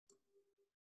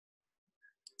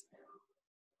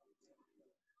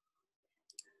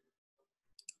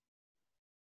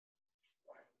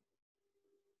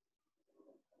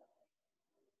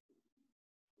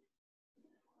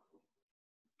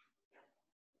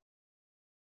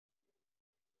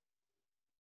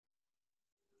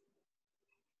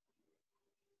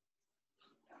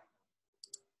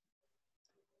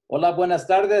Hola, buenas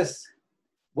tardes.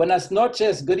 Buenas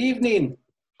noches. Good evening.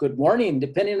 Good morning,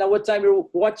 depending on what time you're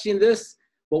watching this.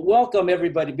 But welcome,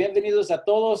 everybody. Bienvenidos a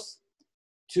todos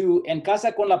to En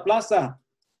Casa con la Plaza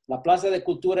de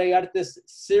Cultura y Artes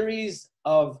series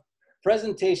of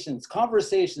presentations,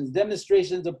 conversations,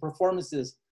 demonstrations, and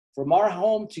performances from our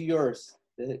home to yours,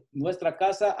 de nuestra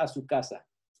casa a su casa.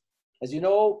 As you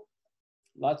know,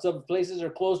 lots of places are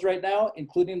closed right now,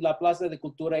 including La Plaza de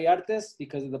Cultura y Artes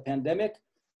because of the pandemic.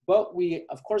 But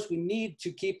of course, we need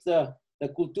to keep the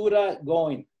cultura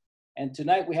going. And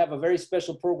tonight we have a very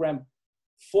special program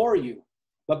for you.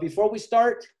 But before we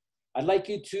start, I'd like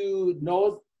you to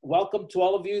know, welcome to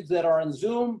all of you that are on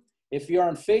Zoom. If you're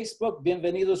on Facebook,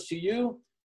 bienvenidos to you.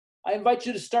 I invite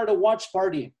you to start a watch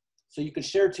party so you can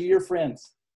share to your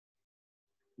friends.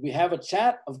 We have a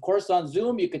chat, of course, on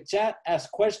Zoom. You could chat,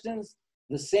 ask questions.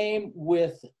 The same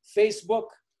with Facebook.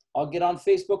 I'll get on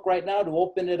Facebook right now to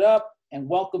open it up and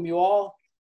welcome you all.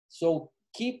 So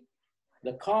keep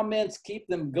the comments, keep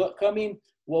them coming.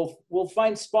 We'll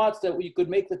find spots that you could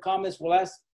make the comments. We'll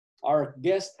ask our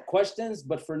guest questions,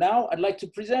 but for now, I'd like to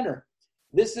present her.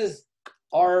 This is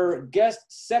our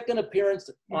guest's second appearance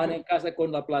on En Casa con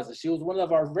la Plaza. She was one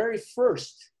of our very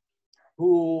first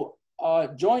who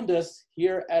joined us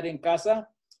here at En Casa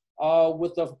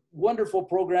with a wonderful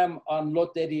program on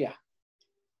Loteria.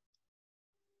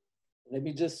 Let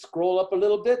me just scroll up a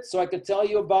little bit so I could tell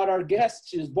you about our guest.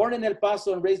 She was born in El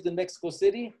Paso and raised in Mexico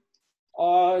City.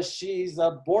 She's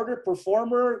a border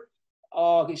performer.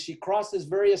 She crosses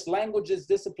various languages,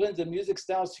 disciplines, and music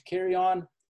styles to carry on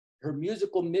her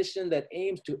musical mission that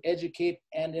aims to educate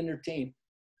and entertain.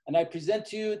 And I present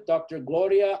to you Dr.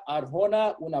 Gloria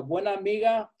Arjona, una buena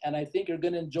amiga, and I think you're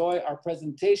going to enjoy our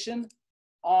presentation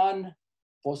on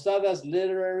Posada's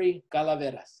literary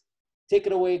Calaveras. Take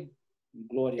it away,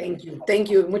 Gloria. Thank you. Thank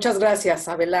you. Muchas gracias,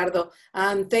 Abelardo.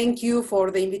 And thank you for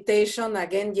the invitation.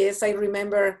 Again, yes, I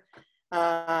remember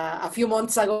a few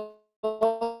months ago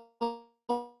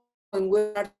when we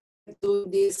were doing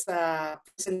these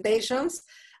presentations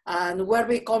and we're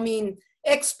becoming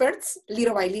experts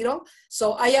little by little.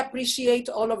 So I appreciate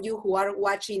all of you who are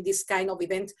watching this kind of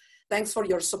event. Thanks for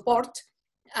your support.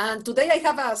 And today I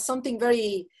have something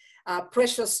very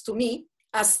precious to me,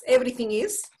 as everything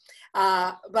is.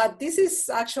 But this is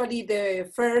actually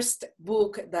the first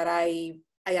book that I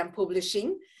am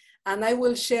publishing, and I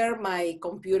will share my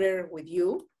computer with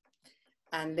you.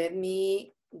 And let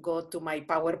me go to my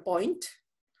PowerPoint.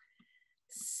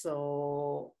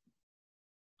 So,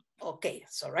 okay,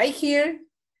 so right here,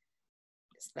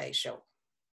 slideshow.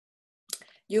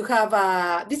 You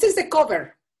have, this is the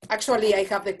cover. Actually, I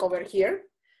have the cover here,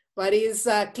 but it's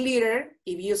clearer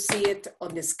if you see it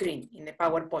on the screen in the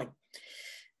PowerPoint.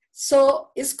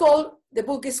 So the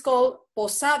book is called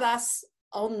Posada's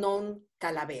Unknown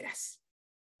Calaveras.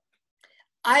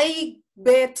 I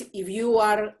bet if you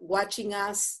are watching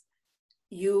us,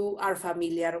 you are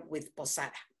familiar with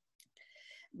Posada.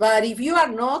 But if you are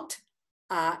not,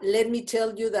 let me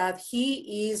tell you that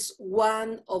he is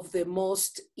one of the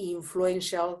most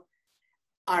influential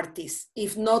artists,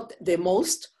 if not the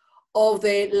most, of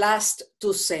the last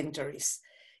 2 centuries.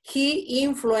 He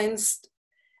influenced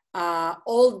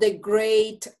all the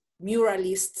great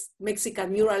muralists,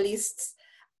 Mexican muralists.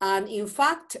 And in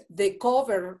fact, the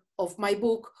cover of my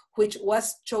book, which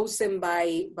was chosen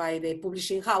by the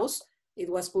publishing house, it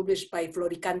was published by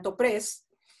Floricanto Press,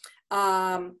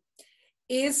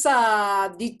 is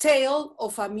a detail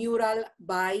of a mural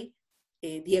by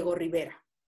Diego Rivera.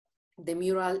 The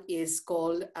mural is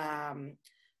called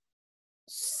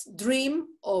Dream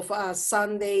of a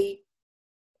Sunday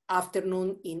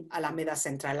Afternoon in Alameda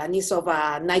Central, and it's of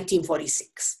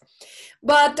 1946.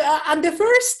 But and the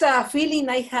first feeling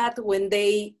I had when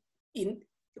they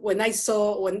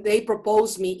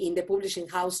proposed me in the publishing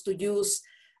house to use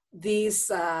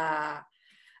this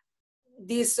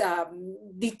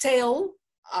detail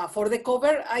for the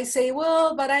cover, I say,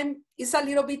 well, but it's a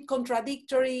little bit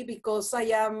contradictory because I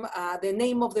am the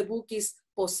name of the book is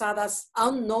Posada's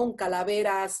Unknown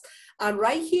Calaveras. And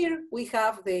right here, we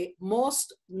have the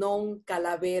most known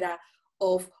calavera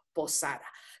of Posada.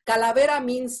 Calavera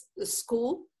means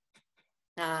school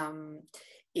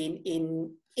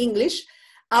in English.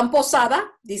 And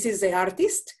Posada, this is the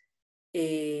artist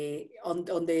on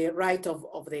the right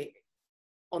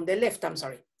on the left, I'm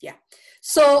sorry, yeah.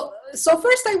 So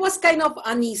first I was kind of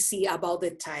uneasy about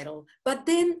the title, but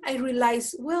then I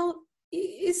realized, well,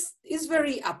 it's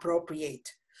very appropriate.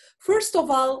 First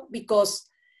of all, because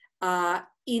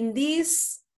in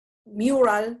this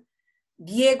mural,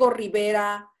 Diego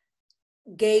Rivera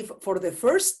gave for the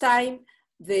first time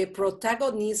the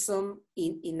protagonism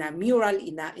in a mural,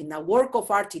 in a work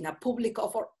of art, in a public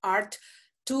of art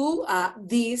to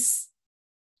this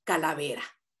Calavera.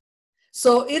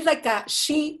 So it's like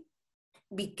she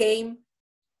became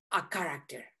a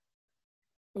character,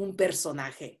 un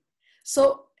personaje.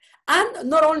 So, and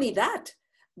not only that,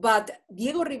 but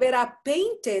Diego Rivera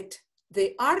painted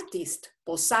the artist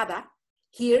Posada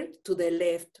here to the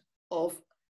left of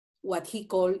what he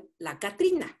called La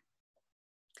Catrina.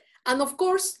 And of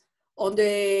course, on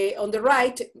the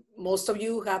right, most of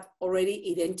you have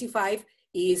already identified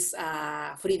is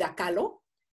Frida Kahlo,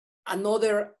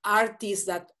 another artist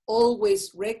that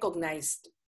always recognized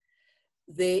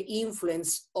the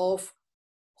influence of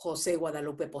José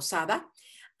Guadalupe Posada.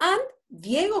 And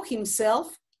Diego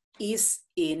himself is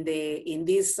in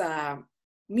this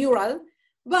mural,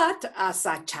 but as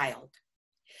a child.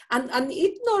 And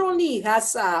it not only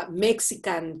has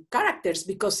Mexican characters,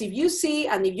 because if you see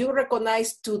and if you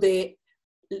recognize to the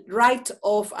right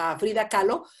of Frida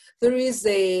Kahlo, there is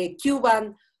the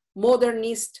Cuban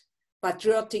modernist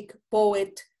patriotic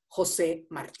poet José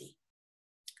Martí.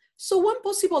 So one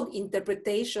possible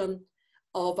interpretation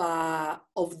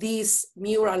of this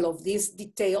mural, of this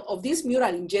detail, of this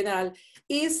mural in general,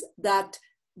 is that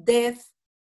death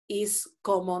is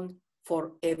common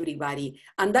for everybody.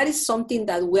 And that is something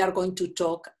that we are going to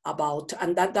talk about.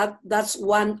 And that's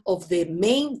one of the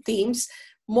main themes.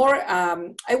 More,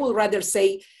 I would rather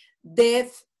say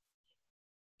death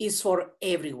is for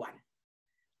everyone.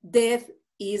 Death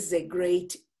is the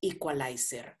great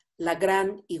equalizer, la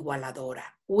gran igualadora.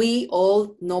 We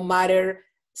all, no matter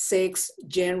sex,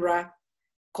 gender,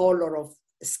 color of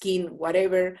skin,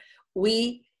 whatever,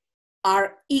 we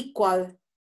are equal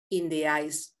in the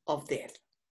eyes of death.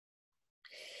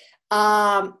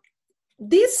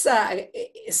 This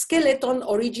skeleton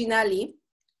originally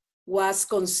was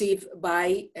conceived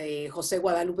by José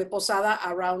Guadalupe Posada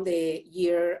around the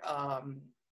year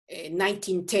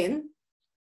 1910,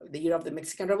 the year of the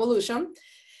Mexican Revolution,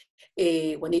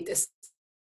 when it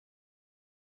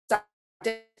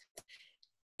started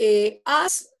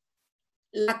as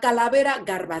La Calavera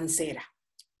Garbancera.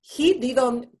 He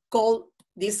didn't call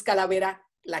this Calavera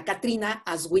La Catrina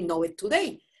as we know it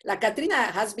today. La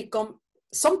Catrina has become,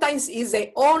 sometimes is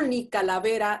the only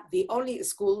Calavera, the only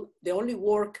school, the only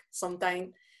work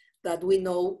sometimes that we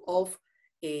know of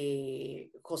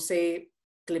José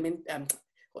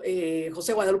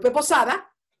Guadalupe Posada,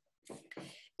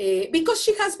 because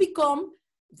she has become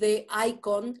the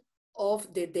icon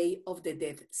of the Day of the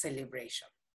Dead celebration.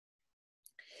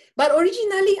 But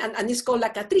originally, and it's called La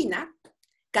Catrina,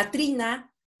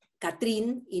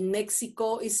 Catrín in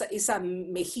Mexico is a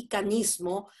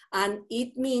Mexicanismo, and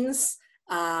it means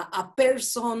a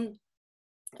person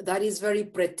that is very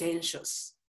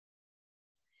pretentious.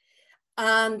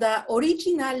 And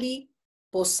originally,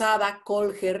 Posada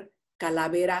called her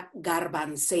Calavera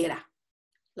Garbancera,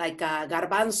 like a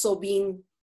garbanzo bean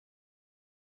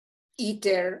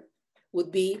eater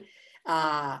would be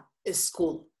a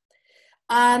school.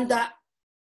 And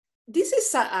this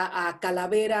is a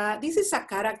Calavera, this is a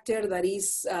character that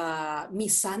is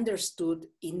misunderstood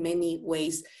in many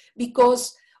ways,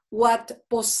 because what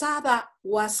Posada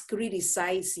was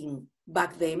criticizing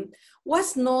back then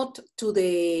was not to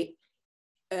the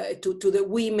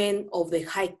women of the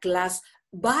high class,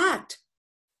 but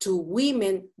to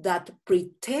women that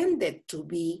pretended to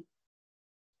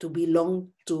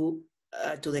belong to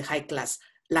the high class.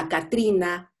 La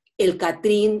Catrina, El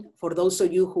Catrín, for those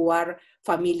of you who are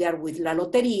familiar with La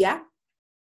Lotería,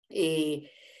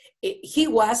 he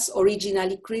was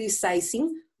originally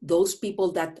criticizing those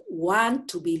people that want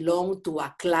to belong to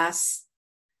a class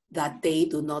that they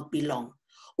do not belong.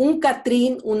 Un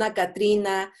Catrín, una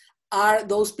Catrina are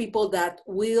those people that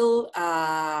will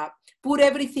put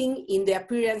everything in the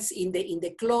appearance, in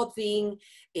the clothing,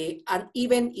 and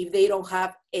even if they don't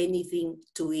have anything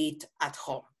to eat at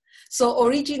home. So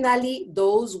originally,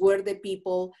 those were the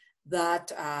people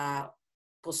that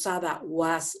Posada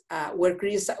was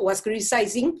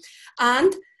criticizing,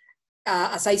 and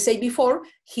as I said before,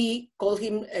 he called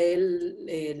him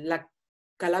La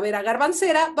Calavera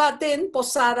Garbancera, but then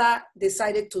Posada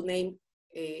decided to name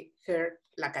her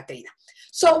La Catrina.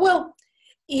 So, well,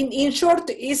 in short,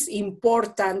 it's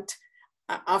important,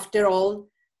 after all,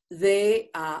 the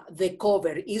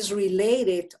cover is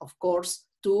related, of course,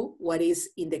 to what is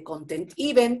in the content,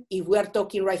 even if we are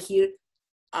talking right here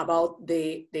about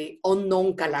the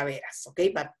unknown Calaveras, okay?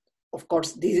 But of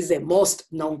course, this is the most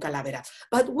known Calavera.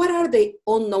 But what are the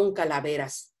unknown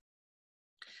Calaveras?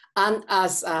 And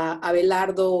as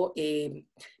Abelardo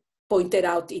pointed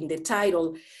out in the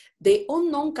title, The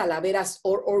unknown Calaveras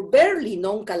or barely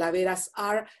known Calaveras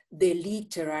are the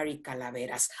literary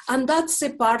Calaveras. And that's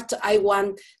the part I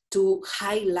want to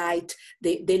highlight,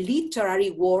 the literary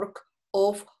work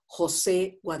of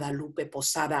José Guadalupe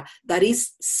Posada that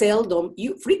is seldom,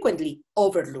 frequently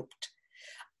overlooked.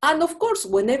 And of course,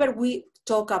 whenever we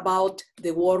talk about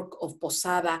the work of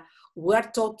Posada, we're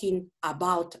talking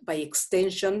about, by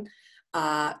extension,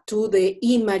 to the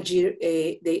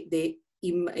imagery, the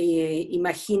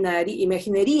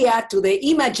imaginería, to the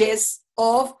images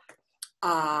of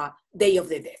Day of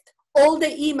the Dead. All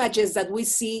the images that we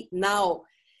see now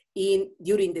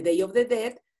during the Day of the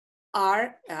Dead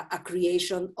are a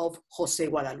creation of José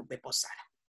Guadalupe Posada.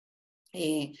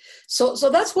 So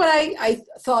that's why I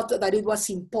thought that it was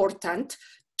important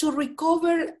to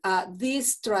recover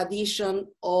this tradition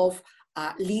of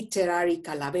literary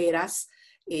calaveras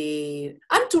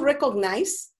and to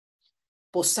recognize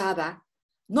Posada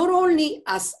not only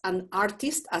as an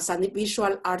artist, as a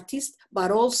visual artist,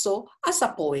 but also as a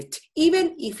poet,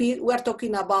 even if we're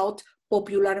talking about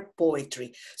popular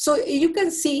poetry. So you can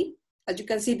see, as you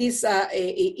can see this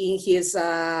in his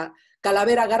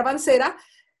Calavera Garbancera,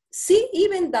 see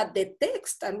even that the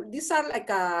text, and these are like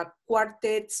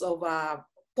quartets of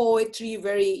poetry,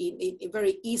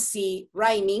 very easy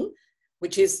rhyming,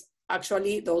 which is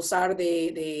actually, those are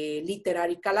the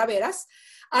literary calaveras.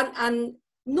 And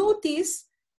notice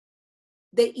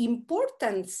the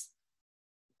importance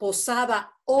Posada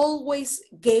always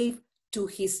gave to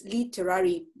his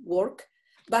literary work,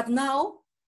 but now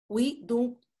we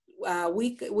don't,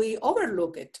 we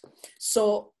overlook it.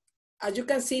 So as you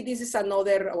can see, this is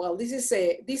another, well, this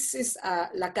is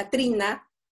La Catrina.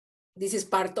 This is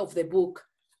part of the book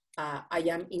I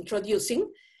am introducing.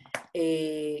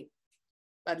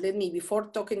 But let me, before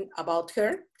talking about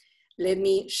her, let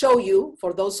me show you,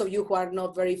 for those of you who are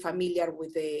not very familiar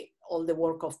with all the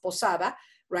work of Posada,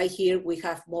 right here we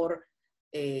have more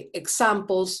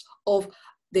examples of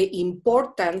the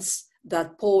importance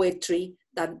that poetry,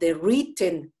 that the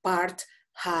written part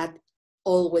had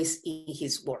always in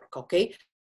his work, okay?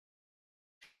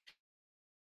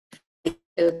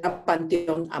 El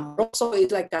Panteón Amoroso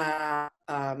is like a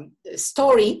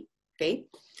story, okay?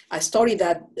 A story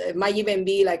that might even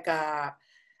be like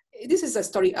this is a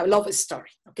story, a love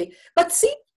story, okay? But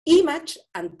see, image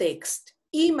and text.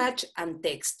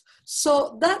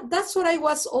 So that's what I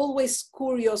was always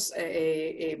curious.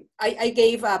 I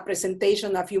gave a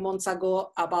presentation a few months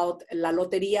ago about La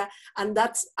Lotería, and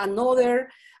that's another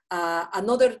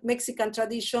Mexican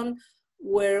tradition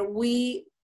where we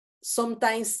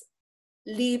sometimes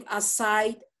leave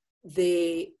aside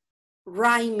the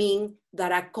rhyming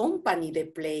that accompany the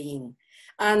playing.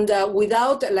 And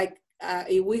without, like,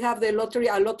 we have a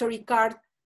lottery card,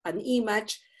 an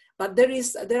image, but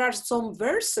there are some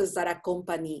verses that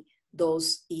accompany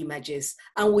those images.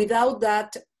 And without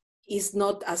that, it's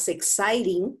not as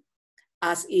exciting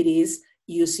as it is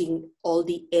using all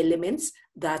the elements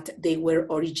that they were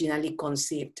originally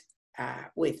conceived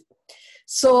with.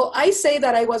 So I say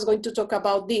that I was going to talk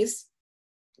about this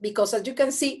because, as you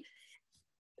can see,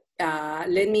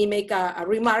 let me make a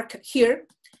remark here.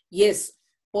 Yes,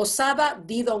 Posada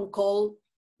didn't call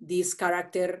this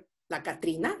character La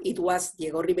Catrina. It was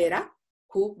Diego Rivera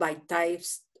who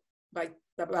baptized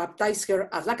her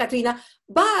as La Catrina,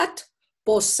 but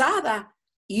Posada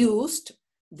used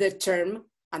the term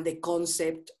and the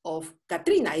concept of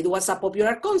Catrina. It was a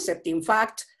popular concept. In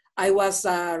fact, I was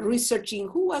researching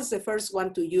who was the first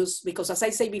one to use, because as I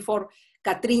say before,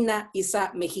 Catrina is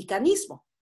a Mexicanismo.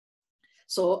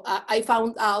 So I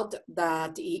found out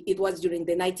that it was during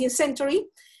the 19th century,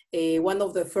 one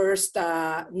of the first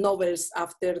novels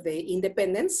after the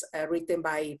independence, written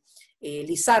by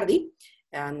Lizardi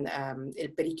and El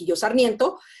Periquillo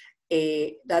Sarmiento,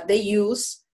 that they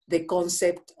use the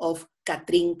concept of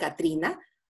Catrina,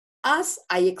 as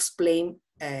I explained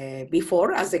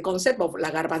before, as the concept of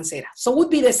La Garbancera. So it would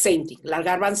be the same thing. La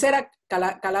Garbancera,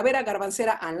 Calavera,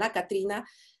 Garbancera, and La Catrina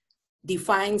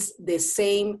defines the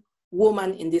same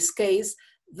woman in this case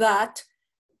that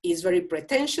is very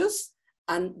pretentious,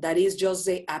 and that is just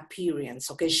the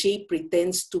appearance, okay? She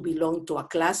pretends to belong to a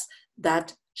class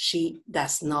that she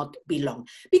does not belong.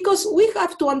 Because we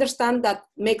have to understand that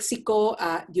Mexico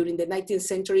during the 19th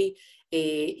century,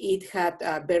 it had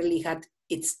barely had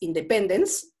its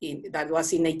independence, that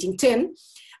was in 1810,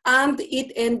 and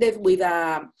it ended with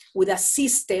a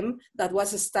system that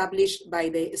was established by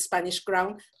the Spanish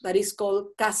crown that is called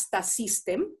casta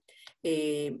system,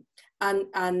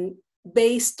 and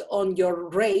based on your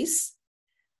race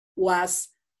was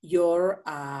your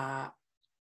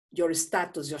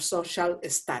status, your social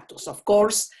status. Of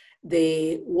course,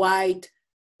 the white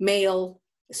male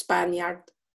Spaniard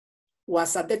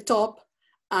was at the top,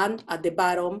 and at the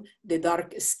bottom, the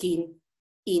dark-skinned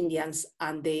Indians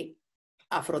and the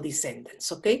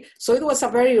Afro-descendants, okay? So it was a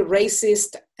very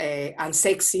racist and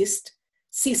sexist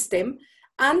system,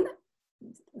 and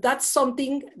that's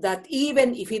something that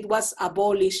even if it was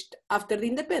abolished after the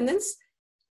independence,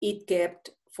 it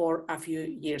kept for a few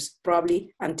years,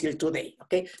 probably until today,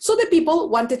 okay? So the people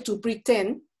wanted to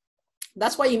pretend.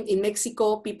 That's why in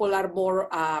Mexico, people are more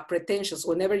pretentious.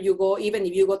 Whenever you go, even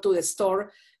if you go to the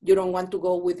store, you don't want to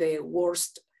go with the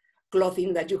worst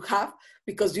clothing that you have,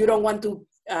 because you don't want to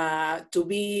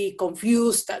be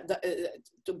confused,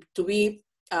 you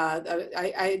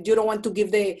don't want to give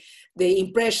the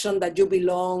impression that you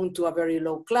belong to a very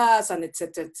low class, and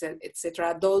etc.,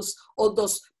 etc. All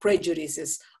those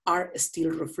prejudices are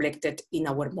still reflected in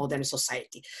our modern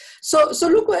society. So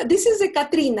look, this is a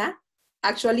Katrina,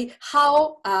 actually,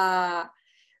 how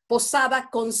Posada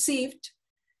conceived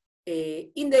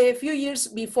in the few years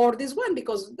before this one,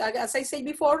 because as I said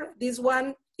before, this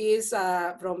one is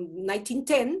from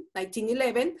 1910,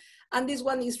 1911, and this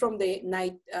one is from the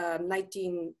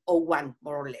 1901,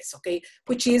 more or less, okay,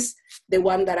 which is the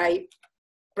one that I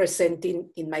present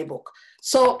in my book.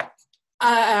 So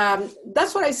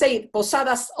that's what I say,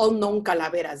 Posada's unknown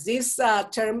Calaveras. This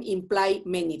term implies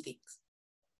many things,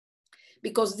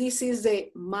 because this is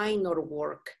the minor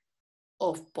work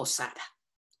of Posada.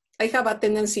 I have a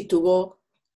tendency to go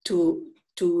to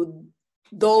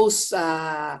those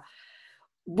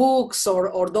books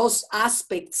or those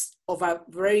aspects of a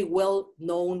very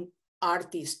well-known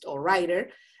artist or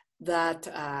writer that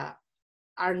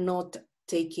are not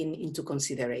taken into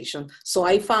consideration. So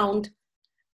I found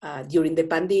during the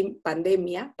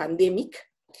pandemic,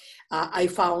 I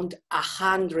found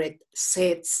 100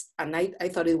 sets, and I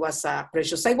thought it was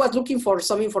precious. I was looking for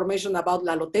some information about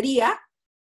La Loteria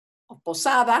of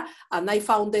Posada, and I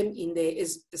found them in the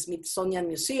Smithsonian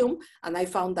Museum, and I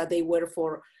found that they were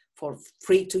for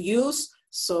free to use.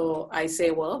 So I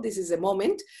say, well, this is a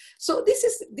moment. So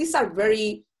these are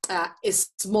very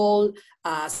small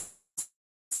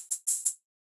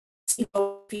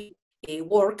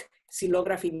work.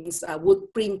 Xylography means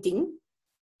wood printing,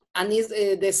 and is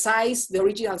the size, the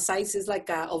original size is like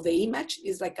of the image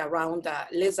is like around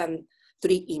less than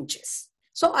 3 inches.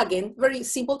 So again, very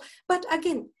simple, but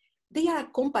again, they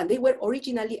were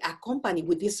originally accompanied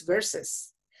with these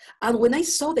verses. And when I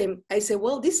saw them, I said,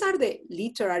 well, these are the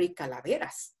literary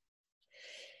calaveras.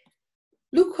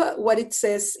 Look what it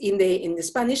says in the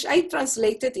Spanish. I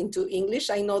translated into English.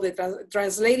 I know that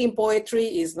translating poetry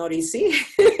is not easy.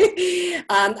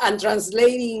 and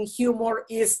translating humor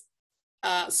is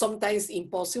sometimes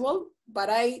impossible, but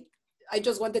I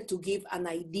just wanted to give an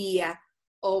idea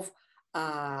of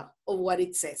what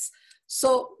it says.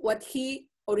 So what he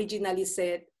originally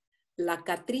said, la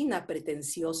Catrina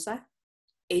pretenciosa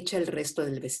echa el resto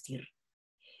del vestir,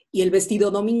 y el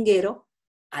vestido dominguero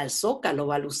al zócalo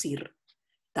va a lucir.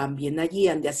 También allí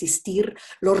han de asistir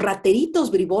los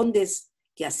rateritos bribondes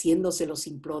que haciéndose los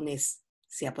simplones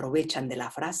se aprovechan de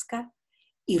la frasca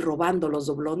y robando los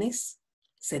doblones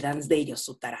se dan de ellos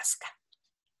su tarasca.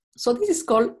 So this is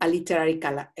called a literary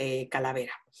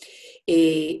calavera.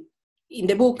 In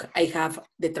the book, I have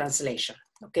the translation,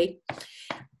 okay?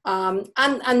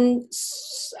 And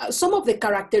some of the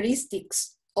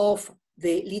characteristics of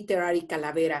the literary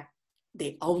calavera,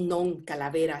 the unknown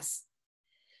calaveras,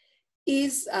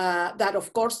 is that,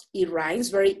 of course, it rhymes,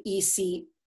 very easy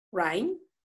rhyme.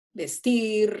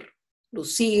 Vestir,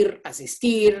 lucir,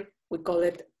 asistir, we call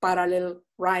it parallel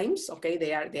rhymes, okay?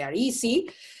 They are easy.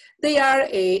 They are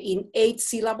in 8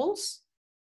 syllables,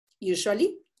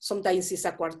 usually. Sometimes it's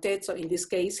a quartet, so in this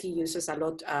case, he uses a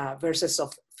lot verses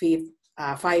of 5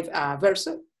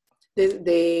 verses,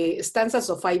 the stanzas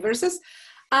of 5 verses.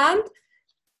 And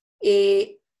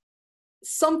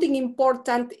something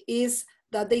important is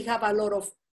that they have a lot of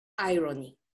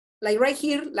irony. Like right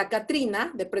here, La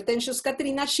Catrina, the pretentious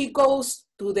Catrina, she goes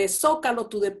to the Zócalo,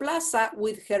 to the plaza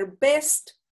with her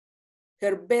best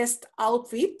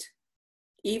outfit,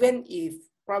 even if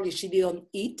probably she didn't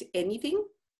eat anything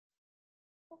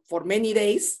for many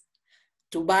days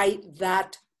to buy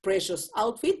that precious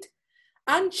outfit.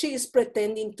 And she is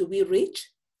pretending to be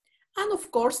rich. And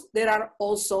of course, there are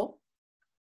also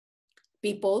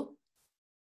people,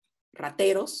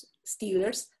 rateros,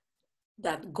 stealers,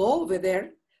 that go over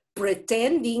there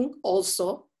pretending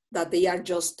also that they are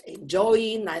just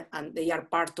enjoying and they are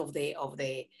part of the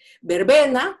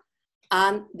verbena,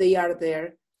 and they are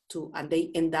there too, and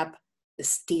they end up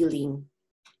stealing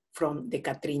from the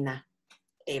Catrina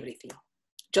everything,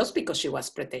 just because she was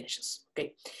pretentious,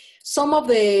 okay? Some of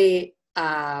the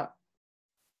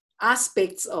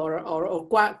aspects or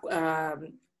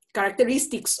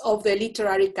characteristics of the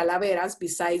literary Calaveras,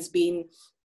 besides being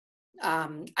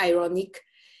ironic,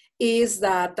 is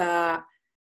that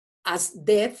as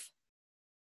death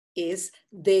is,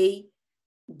 they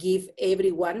give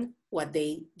everyone what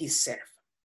they deserve.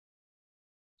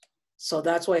 So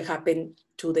that's what happened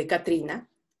to the Katrina,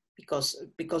 because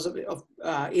of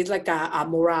it's like a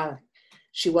morale.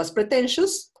 She was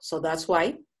pretentious, so that's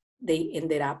why they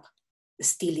ended up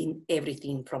stealing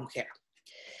everything from her.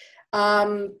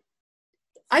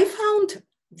 I found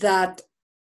that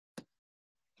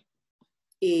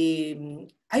I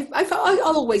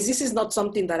always, this is not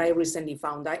something that I recently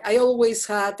found. I always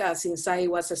had, since I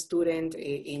was a student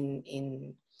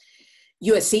in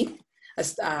USC,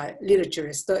 as a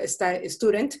literature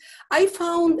student, I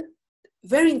found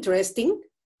very interesting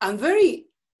and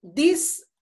these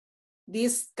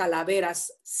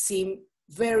Calaveras seem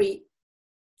very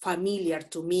familiar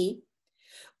to me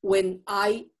when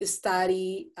I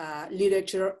study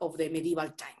literature of the medieval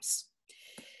times.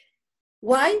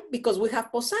 Why? Because we have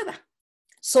Posada.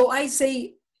 So I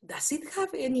say, does it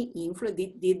have any influence?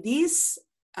 Did this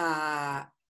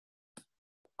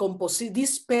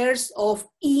these pairs of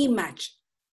image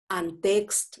and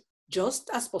text,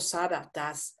 just as Posada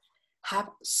does, have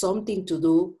something to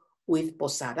do with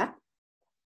Posada?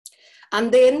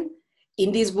 And then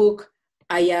in this book,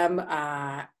 I am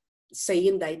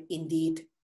saying that indeed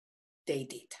they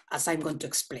did, as I'm going to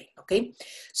explain, okay?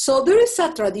 So there is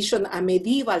a tradition, a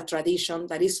medieval tradition,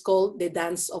 that is called the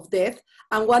Dance of Death,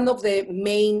 and one of the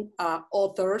main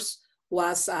authors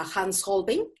was Hans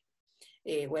Holbein.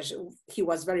 Where he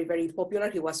was very, very popular.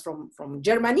 He was from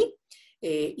Germany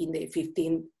in the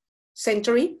 15th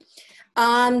century.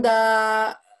 And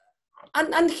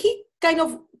he kind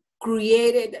of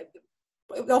created,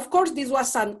 of course, this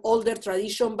was an older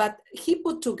tradition, but he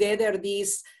put together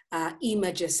these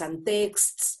images and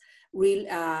texts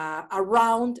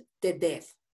around the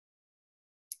death.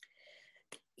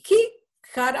 He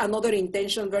had another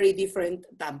intention very different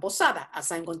than Posada,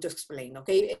 as I'm going to explain,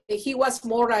 okay? He was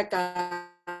more like a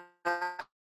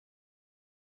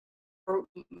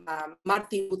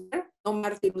Martin Luther, not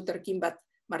Martin Luther King, but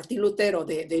Martin Luther, or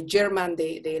the German,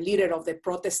 the leader of the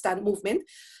Protestant movement.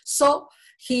 So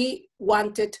he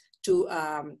wanted to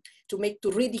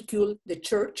ridicule the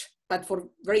church, but for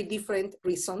very different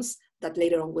reasons that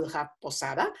later on we'll have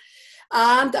Posada.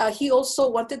 And he also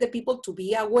wanted the people to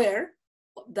be aware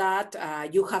that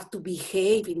you have to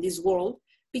behave in this world,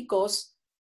 because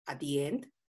at the end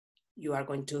you are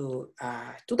going to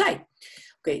die.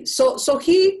 Okay, so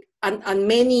he and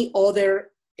many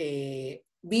other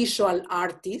visual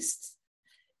artists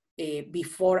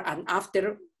before and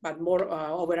after, but more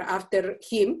over after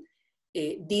him,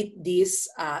 did this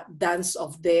Dance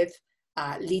of Death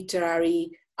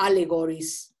literary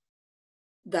allegories,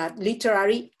 that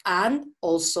literary and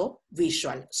also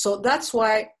visual. So that's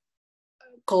why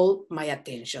called my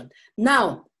attention.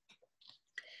 Now,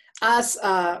 as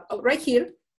right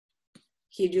here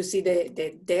you see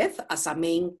the death as a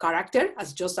main character,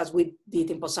 just as we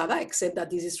did in Posada, except that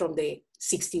this is from the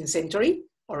 16th century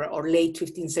or late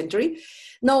 15th century.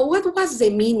 Now, what was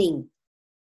the meaning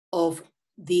of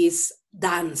this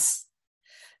dance?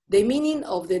 The meaning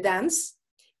of the dance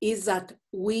is that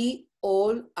we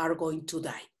all are going to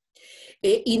die.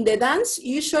 In the dance,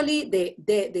 usually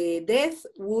the death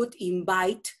would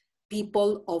invite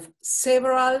people of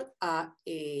several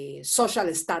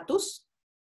social status.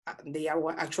 They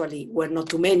actually were not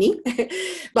too many,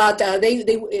 but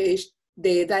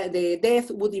the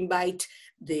death would invite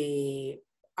a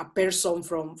person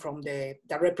from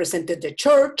that represented the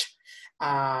church,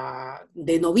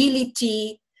 the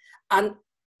nobility, and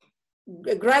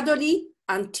gradually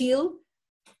until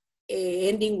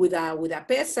ending with a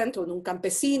peasant or un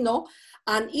campesino.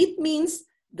 And it means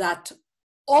that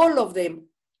all of them,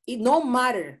 no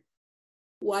matter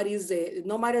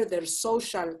their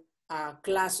social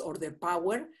class or their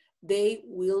power, they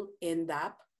will end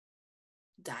up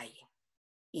dying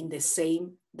in the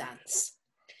same dance.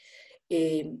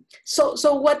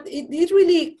 So what it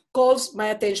really calls my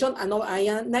attention, and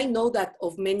I know that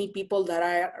of many people that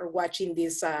are watching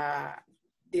this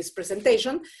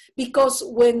presentation, because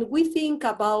when we think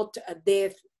about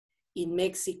death in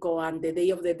Mexico and the Day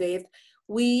of the Dead,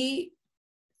 we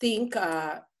think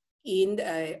in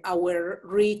our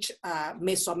rich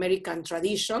Mesoamerican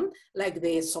tradition, like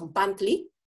the Zompantli,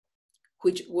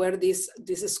 which were these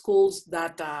schools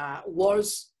that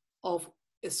walls of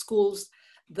schools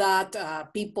that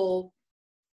people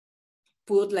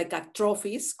put like a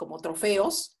trophies, como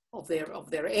trofeos of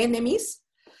their enemies.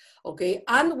 Okay,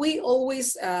 and we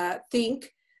always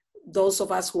think those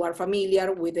of us who are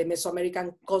familiar with the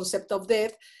Mesoamerican concept of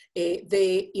death,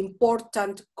 the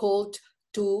important cult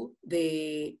to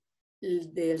the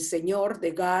Señor,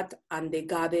 the God, and the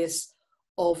goddess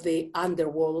of the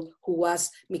underworld, who was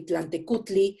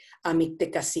Mictlantecutli and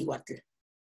Mictecacihuatl.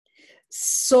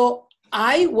 So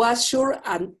I was sure,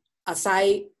 and as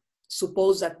I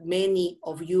suppose that many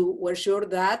of you were sure,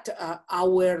 that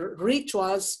our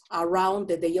rituals around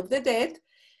the Day of the Dead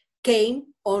came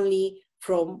only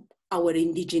from our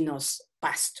indigenous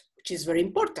past, which is very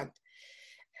important.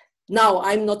 Now,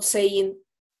 I'm not saying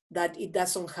that it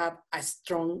doesn't have a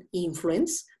strong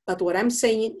influence, but what I'm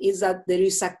saying is that there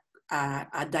is a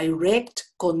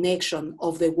direct connection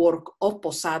of the work of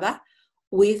Posada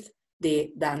with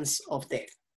the Dance of Death.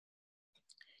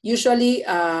 Usually,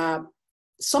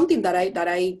 something that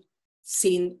I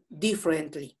seen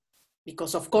differently,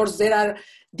 because of course there are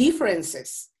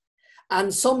differences,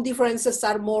 and some differences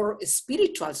are more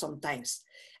spiritual sometimes.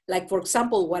 Like, for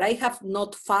example, what I have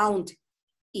not found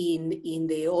in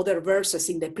the other verses,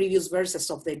 in the previous verses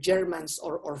of the Germans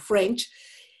or French,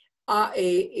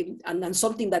 and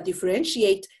something that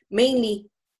differentiate mainly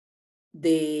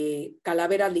the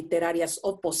Calaveras Literarias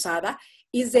of Posada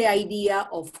is the idea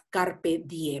of carpe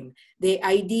diem, the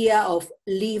idea of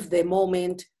live the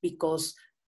moment because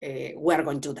we're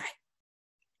going to die.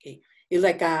 Okay. It's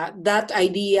like that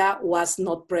idea was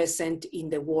not present in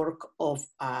the work of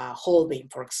Holbein,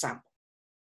 for example.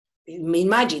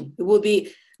 Imagine, it would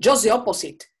be just the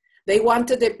opposite. They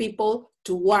wanted the people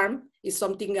to warn, is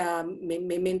something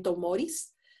memento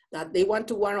moris, that they want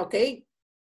to warn, okay,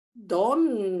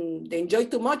 don't enjoy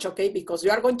too much, okay, because you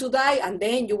are going to die, and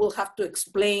then you will have to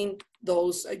explain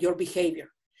your behavior.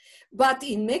 But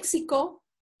in Mexico,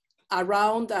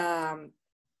 around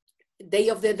Day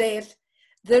of the Dead,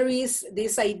 there is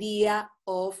this idea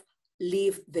of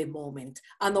live the moment.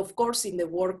 And of course, in the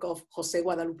work of José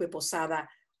Guadalupe Posada,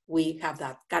 we have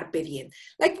that carpe diem.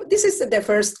 Like, this is the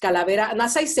first calavera, and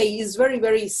as I say, it's very,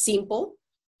 very simple.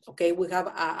 Okay, we have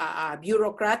a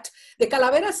bureaucrat. The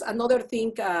calaveras, another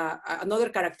thing, another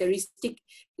characteristic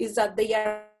is that they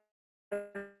are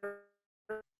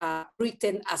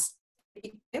written as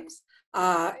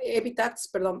epitaphs,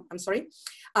 pardon, I'm sorry.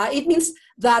 It means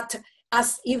that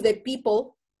as if the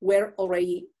people were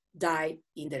already died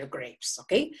in their graves,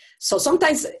 okay? So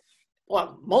sometimes,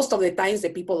 well, most of the times the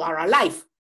people are alive.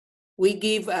 We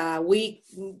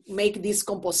make these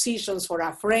compositions for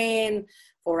a friend,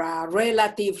 for a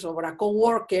relative, or a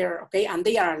co-worker, okay, and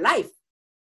they are alive,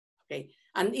 okay?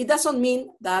 And it doesn't mean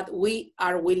that we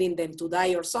are willing them to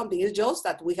die or something. It's just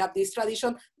that we have this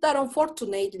tradition that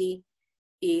unfortunately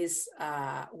is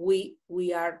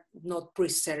we are not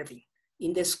preserving.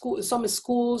 In the school, some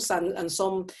schools and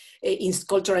some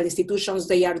cultural institutions,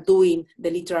 they are doing the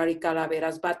literary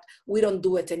calaveras, but we don't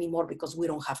do it anymore because we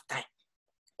don't have time.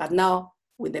 But now,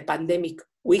 with the pandemic,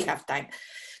 we have time.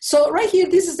 So right here,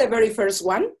 this is the very first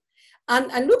one.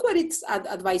 And look what it's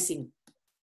advising.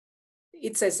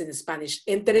 It says in Spanish,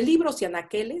 entre libros y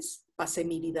anaqueles, pasé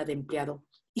mi vida de empleado.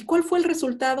 ¿Y cuál fue el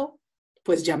resultado?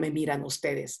 Pues ya me miran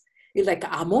ustedes. It's like,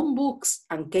 among books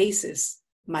and cases,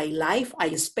 my life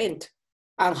I spent.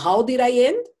 And how did I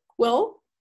end? Well,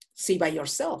 see by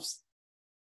yourselves.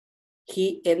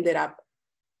 He ended up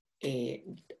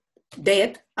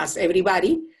dead, as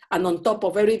everybody, and on top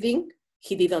of everything,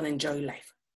 he didn't enjoy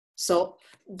life. So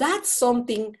that's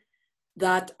something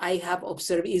that I have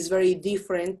observed is very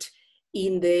different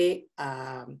in the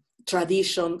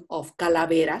tradition of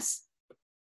calaveras,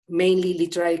 mainly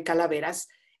literary calaveras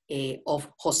of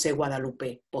José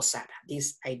Guadalupe Posada,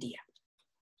 this idea.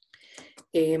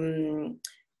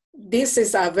 This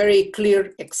is a very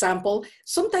clear example.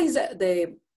 Sometimes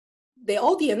the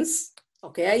audience,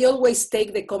 okay, I always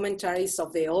take the commentaries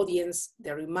of the audience,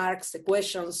 the remarks, the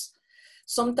questions.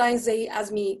 Sometimes they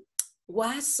ask me,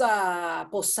 was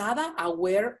Posada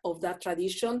aware of that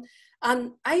tradition?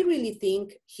 And I really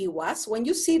think he was. When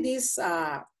you see these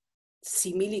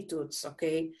similitudes,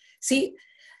 okay, see,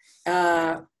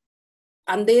 and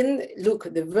then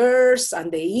look, the verse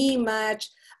and the image,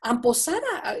 and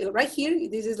Posada, right here,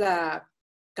 this is a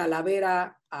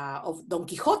calavera of Don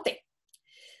Quixote.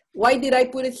 Why did I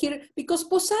put it here? Because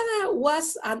Posada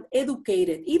was an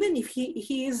educated, even if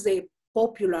he is a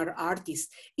popular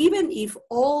artist, even if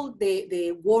all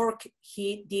the work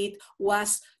he did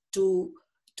was to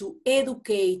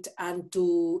educate and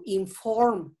to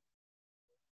inform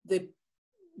the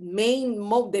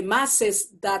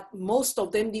masses, that most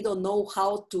of them didn't know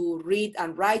how to read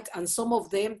and write, and some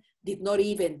of them did not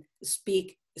even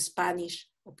speak Spanish,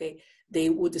 okay? They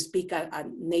would speak a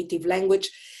native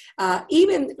language.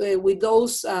 Even with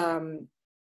those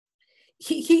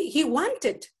he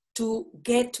wanted to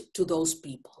get to those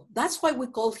people. That's why we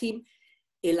call him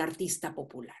el artista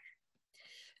popular.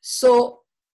 So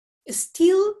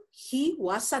still, he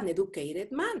was an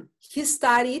educated man. He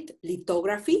studied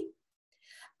lithography,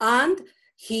 and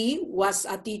he was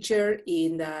a teacher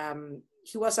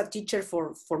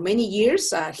for many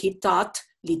years. He taught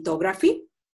lithography.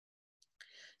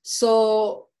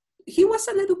 So he was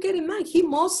an educated man. He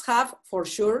must have, for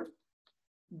sure,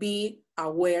 be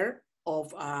aware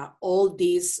of all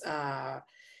this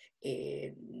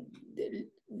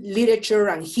literature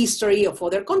and history of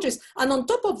other countries. And on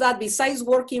top of that, besides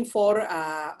working for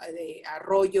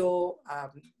Arroyo,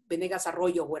 Venegas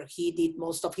Arroyo, where he did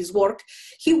most of his work,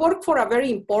 he worked for a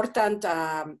very important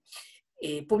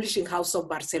publishing house of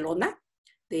Barcelona,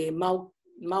 the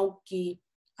Mauki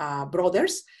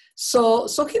brothers. So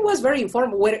he was very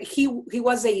informed, where he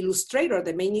was the illustrator,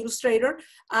 the main illustrator,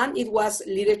 and it was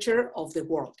literature of the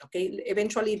world, okay?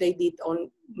 Eventually they did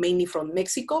mainly from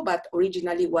Mexico, but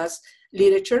originally was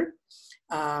literature,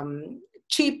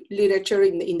 cheap literature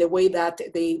in the way that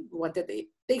they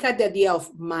had the idea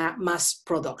of mass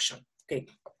production, okay?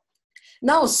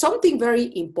 Now, something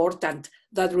very important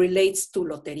that relates to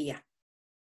Loteria,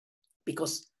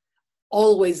 because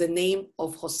always the name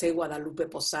of José Guadalupe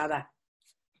Posada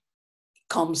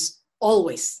comes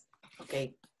always,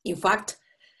 okay? In fact,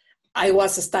 I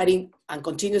was studying and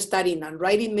continue studying and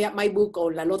writing my book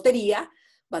on La Loteria,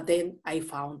 but then I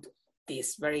found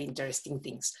these very interesting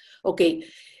things. Okay,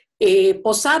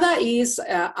 Posada is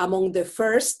among the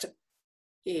first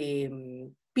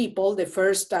people, the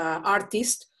first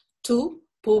artist to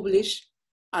publish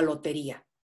a Loteria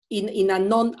in a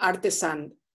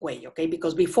non-artisan way, okay?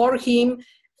 Because before him,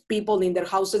 people in their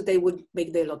houses, they would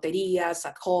make the loterias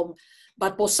at home.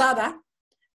 But Posada,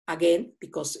 again,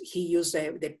 because he used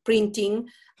the printing,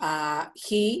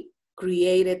 he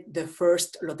created the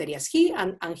first loterias. He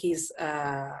and his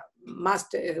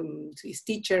master, his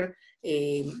teacher,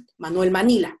 Manuel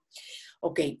Manila.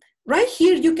 Okay, right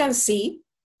here you can see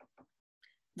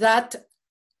that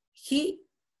he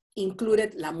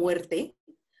included La Muerte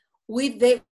with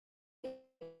the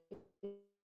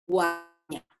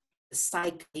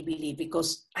psych, I believe,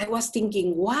 because I was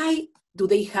thinking, why do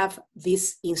they have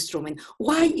this instrument?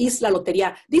 Why is La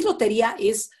Loteria? This Loteria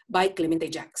is by Clemente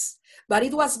Jacques, but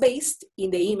it was based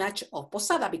in the image of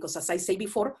Posada, because as I said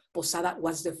before, Posada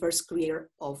was the first creator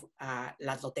of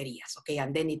Las Loterias, okay?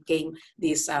 And then it came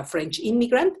this French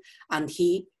immigrant, and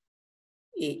he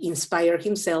inspired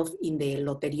himself in the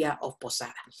Loteria of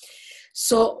Posada.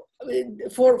 So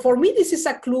for me, this is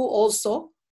a clue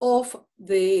also of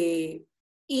the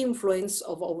influence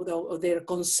of their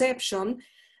conception.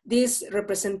 This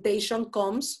representation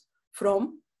comes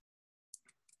from,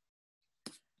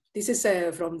 this is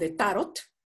from the tarot,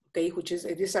 okay, which is,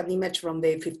 it is an image from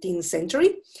the 15th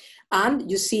century. And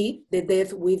you see the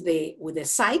death with the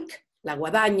psyche, la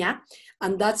guadaña,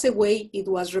 and that's the way it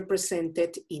was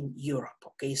represented in Europe,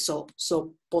 okay? So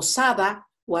Posada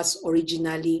was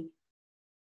originally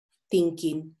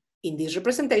thinking in this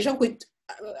representation, which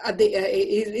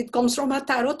it comes from a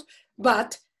tarot,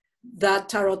 but that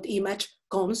tarot image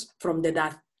comes from the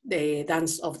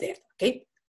dance of death, okay?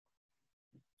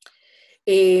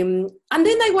 And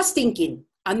then I was thinking,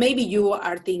 and maybe you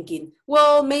are thinking,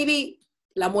 well, maybe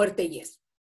La Muerte, yes.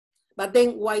 But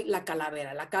then why La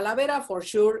Calavera? La Calavera, for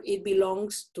sure, it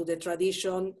belongs to the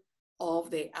tradition of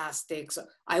the Aztecs.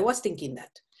 I was thinking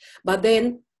that. But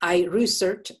then I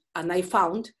researched and I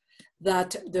found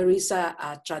that there is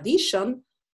a tradition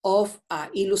of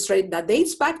illustrate that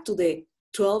dates back to the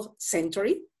 12th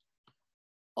century.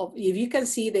 If you can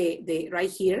see the right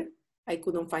here, I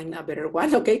couldn't find a better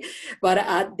one, okay?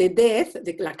 But the death,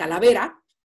 La Calavera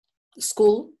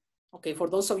school, okay, for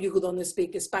those of you who don't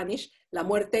speak Spanish, La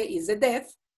Muerte is the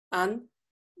death, and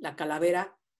La Calavera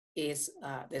is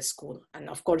the school. And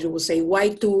of course, you will say, why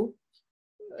two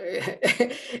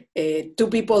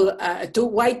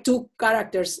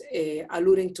characters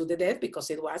alluding to the death? Because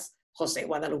it was José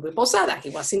Guadalupe Posada. He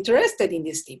was interested in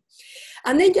this theme.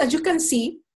 And then, as you can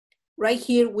see, right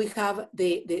here we have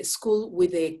the school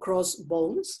with the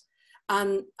crossbones,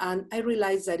 and I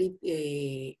realized that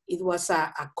it was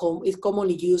it's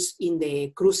commonly used in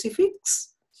the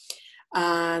crucifix,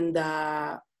 and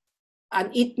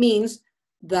it means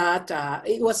that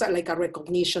it was like a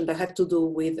recognition that had to do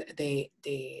with the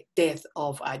death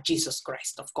of Jesus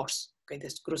Christ, of course, okay,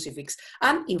 this crucifix.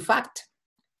 And in fact,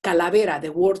 calavera,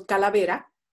 the word calavera,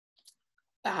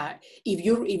 if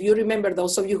you remember,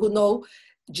 those of you who know,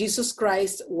 Jesus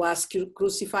Christ was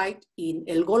crucified in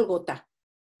El Golgotha,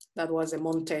 That was the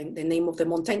mountain, the name of the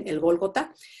mountain, El Golgota.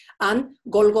 And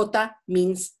Golgota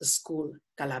means school,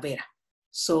 Calavera.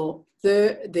 So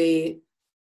the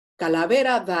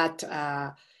Calavera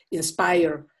that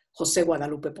inspired José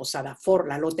Guadalupe Posada for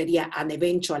La Lotería and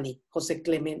eventually José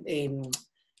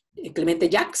Clemente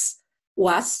Jacques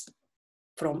was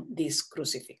from these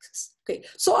crucifixes. Okay,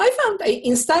 so I found,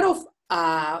 instead of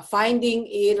finding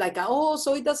it like, oh,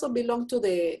 so it doesn't belong to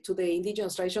the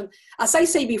indigenous tradition, as I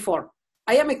say before,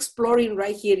 I am exploring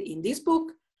right here in this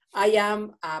book. I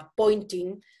am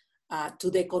pointing to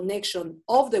the connection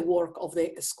of the work of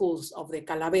the schools of the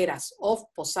Calaveras of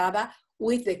Posada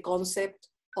with the concept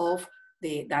of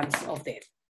the dance of death.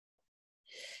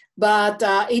 But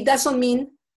it doesn't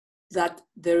mean that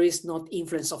there is not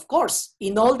influence. Of course,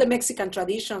 in all the Mexican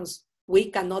traditions,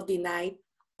 we cannot deny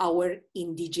our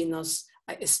indigenous,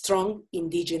 strong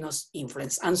indigenous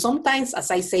influence. And sometimes,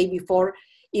 as I say before,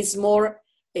 it's more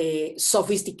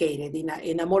sophisticated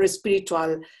in a more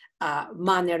spiritual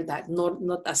manner, that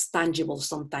not as tangible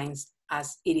sometimes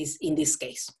as it is in this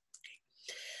case.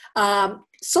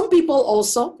 Some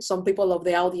people of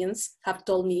the audience have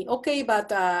told me, okay,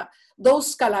 but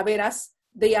those calaveras,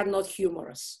 they are not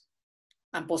humorous.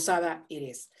 And Posada it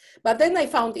is. But then I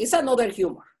found it's another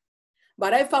humor.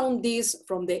 But I found this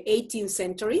from the 18th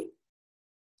century.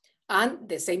 And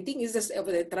the same thing is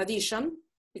the tradition,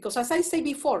 because as I said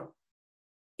before,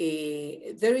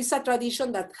 there is a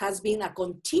tradition that has been a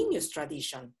continuous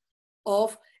tradition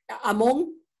of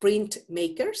among print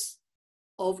makers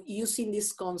of using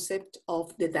this concept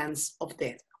of the dance of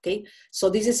death. Okay, so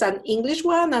this is an English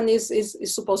one, and is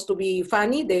supposed to be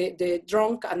funny. The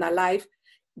drunk and alive.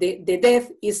 The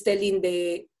death is telling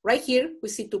right here, we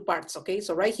see two parts, okay?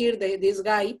 So right here, this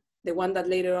guy, the one that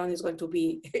later on is going to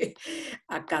be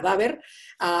a cadaver,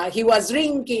 he was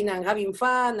drinking and having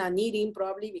fun and eating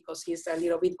probably because he's a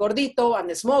little bit gordito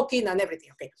and smoking and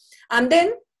everything, okay? And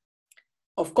then,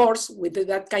 of course, with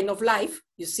that kind of life,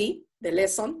 you see the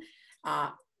lesson,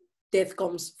 death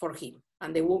comes for him.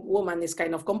 And the woman is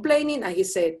kind of complaining, and he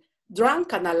said,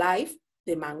 drunk and alive,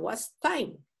 the man was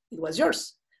fine, it was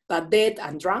yours. But dead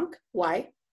and drunk, why?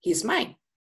 He's mine.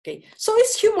 Okay, so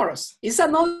it's humorous. It's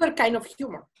another kind of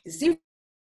humor. It's different.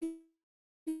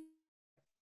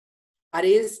 But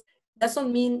it doesn't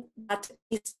mean that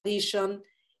this tradition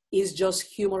is just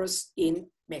humorous in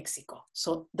Mexico.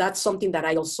 So that's something that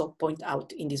I also point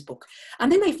out in this book. And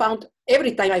then I found,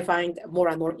 every time I find more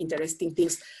and more interesting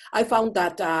things, I found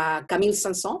that Camille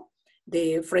Saint-Saëns,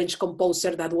 the French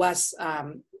composer that was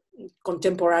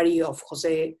contemporary of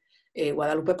José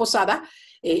Guadalupe Posada,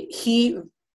 he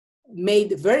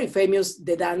made very famous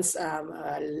the dance,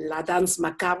 La Danse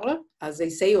Macabre, as they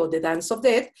say, or the Dance of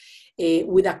Death,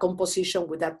 with a composition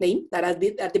with that name, that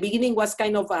at the beginning was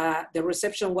kind of, the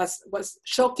reception was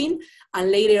shocking, and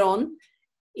later on,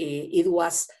 it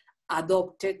was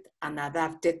adopted and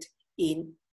adapted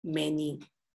in many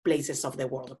places of the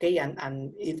world, okay?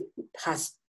 And it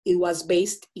was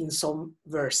based in some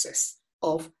verses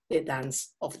of the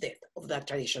Dance of Death, of that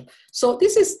tradition. So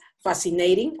this is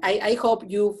fascinating. I hope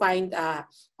you find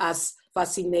as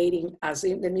fascinating as,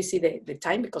 let me see the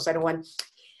time, because I don't want,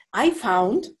 I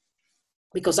found,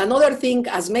 because another thing,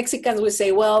 as Mexicans we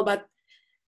say, well, but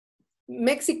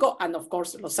Mexico, and of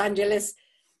course Los Angeles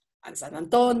and San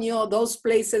Antonio, those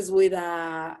places with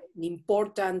an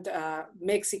important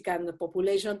Mexican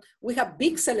population, we have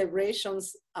big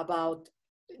celebrations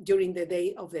during the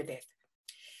Day of the Dead.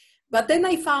 But then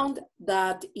I found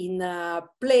that in a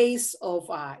place of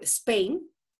Spain,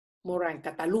 more in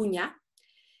Catalonia,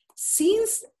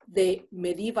 since the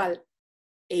medieval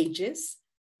ages,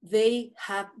 they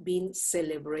have been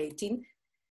celebrating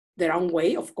their own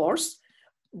way, of course,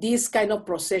 these kind of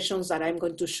processions that I'm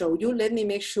going to show you. Let me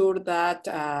make sure that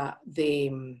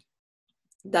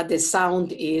the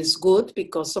sound is good,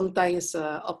 because sometimes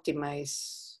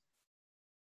optimize,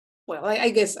 well,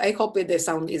 I hope the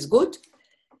sound is good.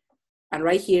 And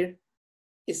right here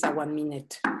is a 1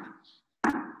 minute.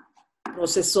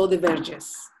 Proceso de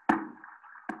Verges.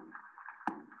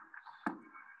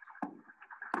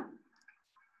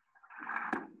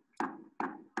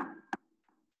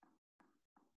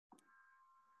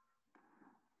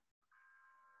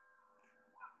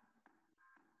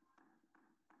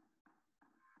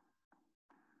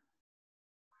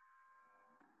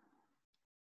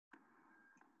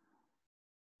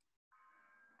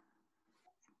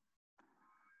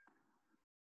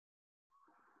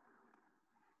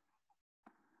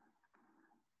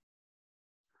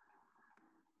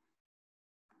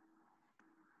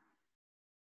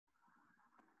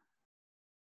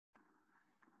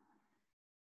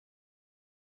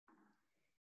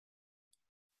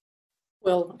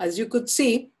 Well, as you could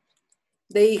see,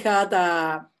 they had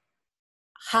a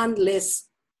handless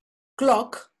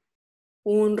clock,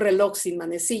 un reloj sin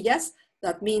manecillas.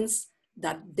 That means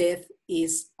that death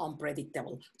is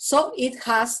unpredictable. So it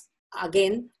has,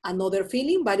 again, another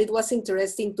feeling, but it was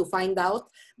interesting to find out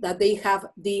that they have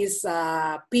these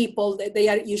people, they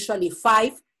are usually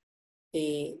five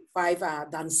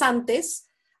danzantes,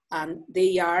 and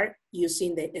they are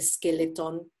using the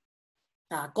skeleton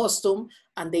costume,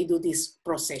 and they do this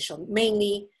procession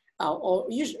mainly, or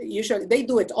usually they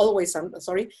do it always,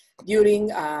 during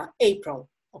April,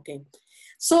 okay?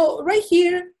 So right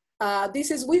here,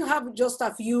 we have just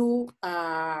a few,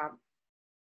 I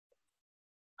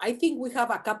think we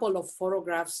have a couple of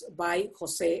photographs by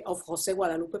José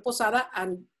Guadalupe Posada,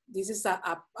 and this is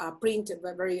a print,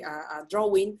 a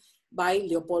drawing by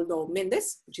Leopoldo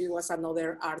Méndez, which was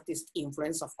another artist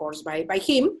influenced, of course, by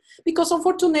him, because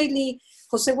unfortunately,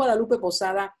 José Guadalupe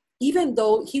Posada, even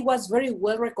though he was very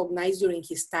well recognized during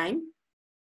his time,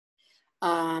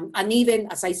 and even,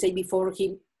 as I said before,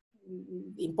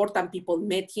 important people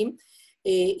met him,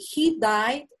 he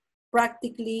died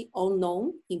practically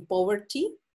unknown in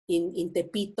poverty in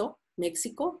Tepito,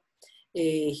 Mexico.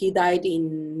 He died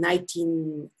in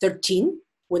 1913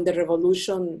 when the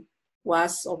revolution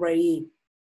was already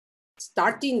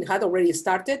had already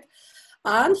started.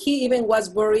 And he even was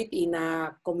buried in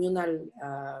a communal,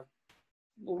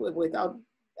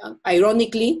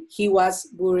 ironically, he was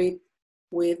buried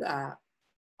with a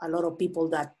lot of people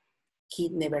that he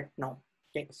never known.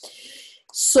 Okay.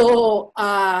 So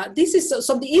this is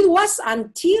something, it was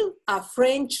until a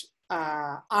French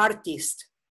artist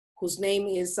whose name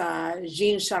is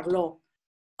Jean Charlot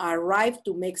arrived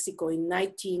to Mexico in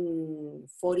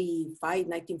 1945,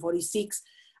 1946,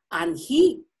 and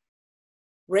he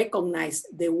recognized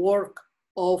the work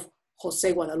of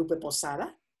José Guadalupe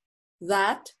Posada,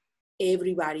 that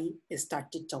everybody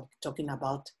started talking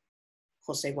about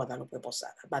José Guadalupe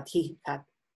Posada, but he had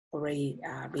already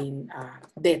been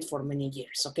dead for many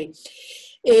years, okay?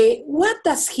 What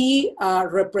does he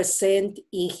represent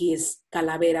in his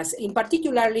Calaveras, in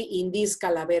particularly in these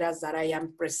Calaveras that I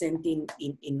am presenting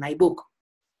in my book?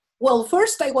 Well,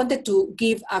 first I wanted to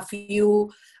give a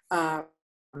few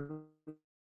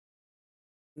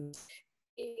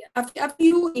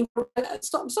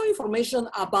some information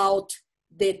about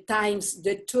the times,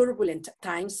 the turbulent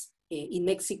times in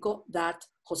Mexico that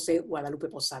José Guadalupe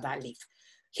Posada lived.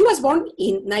 He was born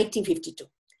in 1952,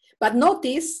 but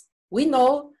notice, we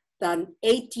know that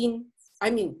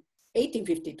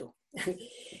 1852.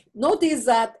 Notice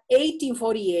that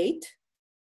 1848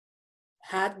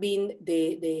 had been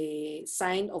the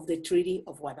sign of the Treaty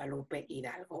of Guadalupe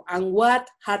Hidalgo. And what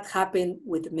had happened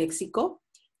with Mexico?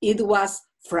 It was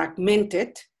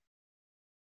fragmented.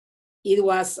 It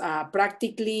was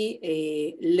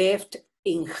practically left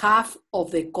in half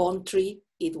of the country.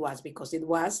 It was because it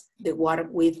was the war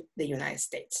with the United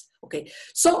States, okay?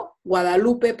 So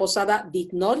Guadalupe Posada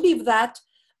did not live that,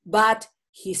 but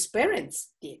his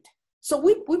parents did. So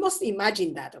we must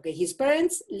imagine that, okay? His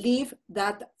parents lived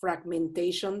that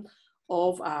fragmentation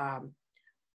of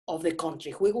the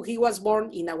country. He was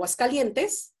born in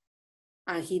Aguascalientes,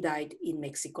 and he died in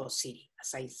Mexico City,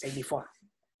 as I said before.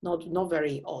 Not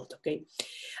very old, okay?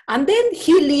 And then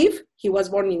he was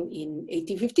born in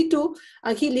 1852,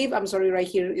 and he lived, I'm sorry, right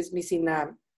here is missing, I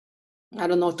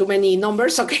don't know, too many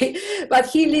numbers, okay?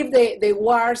 But he lived the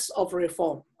wars of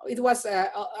reform. It was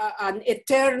an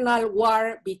eternal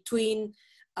war between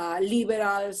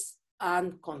liberals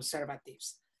and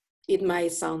conservatives. It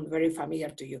might sound very familiar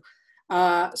to you.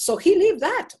 So he lived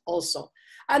that also.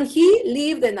 And he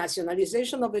lived the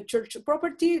nationalization of the church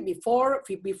property. Before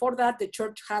that, the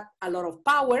church had a lot of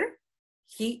power.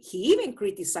 He even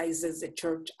criticizes the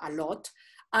church a lot.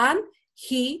 And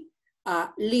he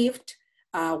lived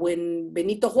when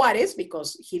Benito Juárez,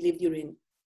 because he lived during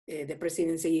the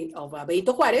presidency of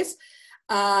Benito Juárez,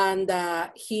 and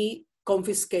he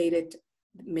confiscated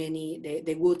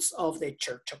the goods of the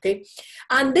church, okay?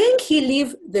 And then he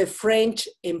lived the French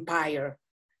Empire.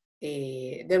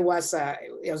 There was,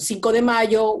 on Cinco de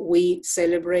Mayo, we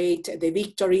celebrate the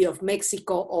victory of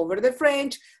Mexico over the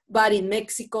French, but in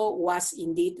Mexico was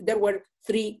indeed, there were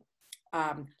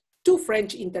two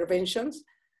French interventions,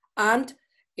 and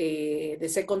the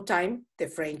second time, the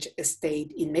French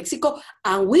stayed in Mexico.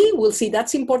 And we will see,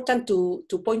 that's important to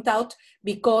point out,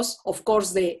 because of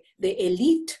course the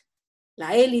elite,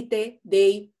 la élite,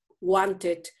 they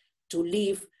wanted to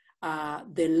live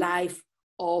the life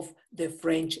of the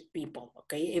French people,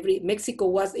 okay? Mexico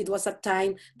was a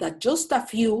time that just a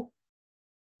few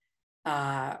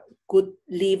could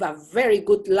live a very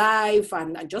good life,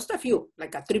 and just a few,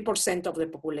 like a 3% of the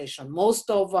population. Most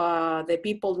of the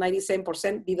people,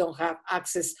 97%, they don't have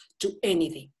access to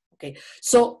anything. Okay,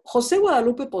 so José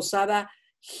Guadalupe Posada,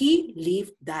 he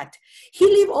lived that. He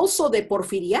lived also the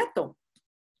Porfiriato,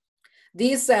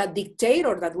 this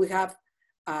dictator that we have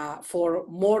for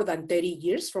more than 30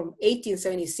 years, from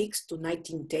 1876 to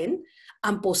 1910,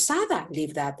 and Posada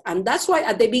lived that. And that's why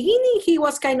at the beginning he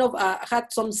was kind of,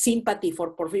 had some sympathy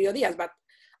for Porfirio Diaz, but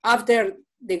after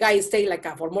the guy stayed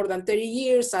like for more than 30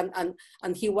 years, and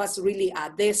he was really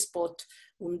a despot,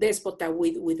 un déspota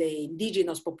with the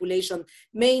indigenous population,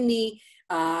 mainly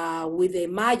with the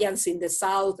Mayans in the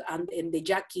south and the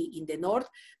Yaqui in the north.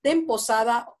 Then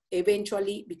Posada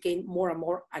eventually became more and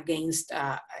more against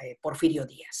Porfirio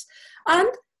Diaz. And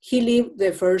he lived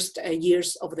the first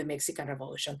years of the Mexican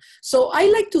Revolution. So I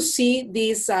like to see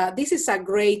this. This is a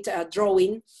great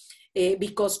drawing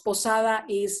because Posada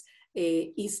is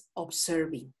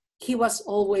observing. He was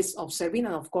always observing,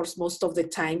 and of course, most of the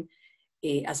time,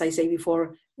 as I say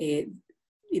before,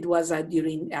 it was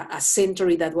during a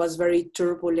century that was very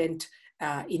turbulent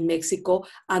in Mexico,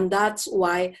 and that's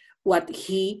why what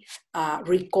he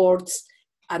records,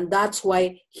 and that's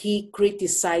why he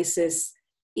criticizes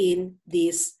in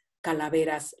these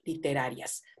Calaveras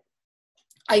Literarias.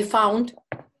 I found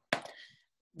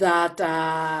that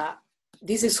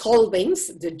this is Holbeins,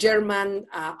 the German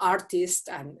artist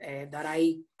and that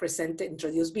I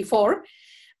introduced before,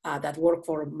 that worked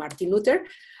for Martin Luther.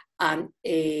 And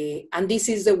this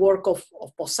is the work of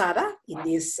Posada in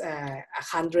these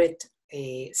 100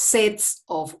 sets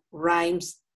of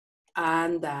rhymes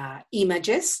and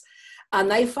images.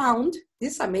 And I found,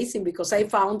 this is amazing because I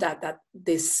found that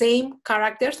the same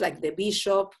characters, like the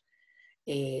bishop,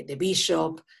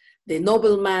 the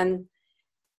nobleman,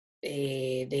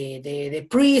 the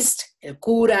priest, el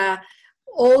cura,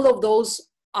 all of those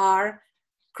are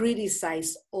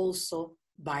criticized also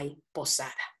by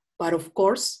Posada. But of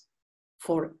course,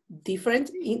 for different,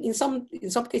 in some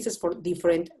cases for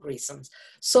different reasons.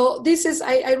 So this is,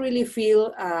 I really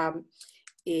feel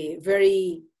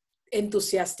very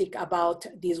enthusiastic about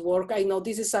this work. I know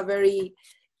this is a very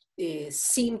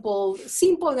simple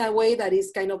in a way that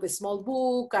is kind of a small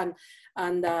book,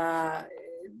 and the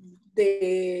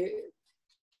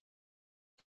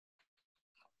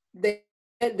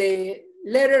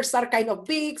letters are kind of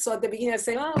big. So at the beginning I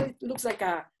say, oh, it looks like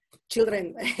a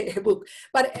children book,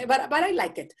 but I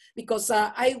like it because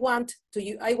I want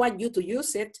you to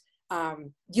use it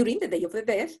during the Day of the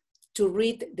Dead to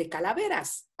read the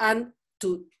Calaveras and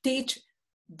to teach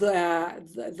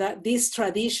this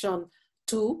tradition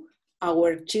to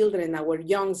our children, our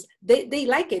youngs. They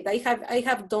like it. I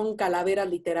have done Calaveras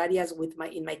Literarias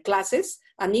in my classes,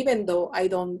 and even though I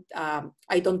don't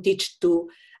teach to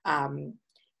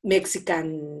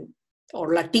Mexican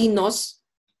or Latinos,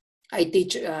 I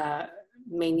teach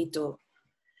mainly to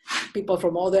people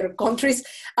from other countries,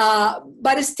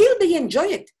 but still they enjoy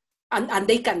it, and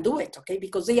they can do it, okay,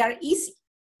 because they are easy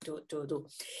to do.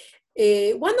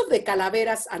 One of the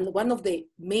Calaveras and one of the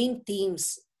main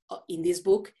themes in this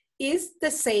book is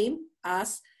the same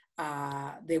as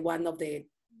the one of the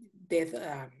death,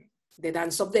 the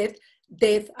Dance of Death,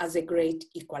 death as a great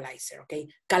equalizer, okay?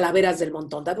 Calaveras del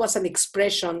Montón. That was an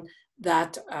expression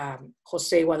that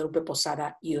José Guadalupe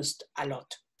Posada used a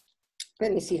lot.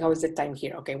 Let me see how is the time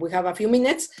here. Okay, we have a few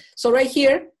minutes. So right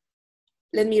here,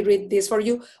 let me read this for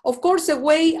you. Of course, the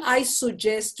way I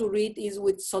suggest to read is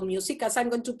with some music, as I'm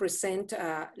going to present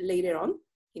later on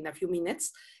in a few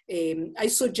minutes. I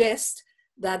suggest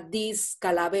that these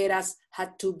Calaveras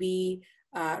had to be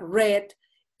read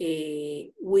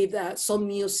with some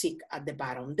music at the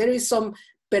bottom. There is some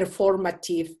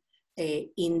performative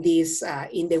in this,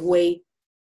 in the way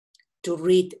to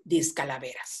read these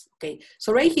Calaveras. Okay,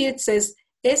 so right here it says,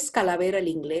 ¿Es Calavera el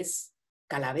inglés?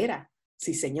 Calavera,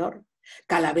 sí señor.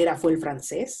 Calavera fue el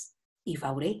francés, y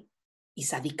Fauré, y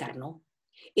Sadi Carnot.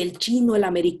 El chino, el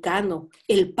americano,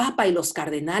 el papa y los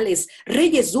cardenales,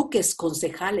 reyes, duques,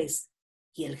 concejales,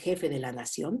 y el jefe de la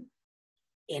nación.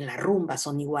 En la rumba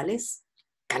son iguales,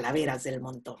 Calaveras del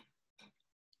Montón.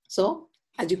 So,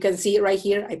 as you can see right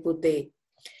here, I put the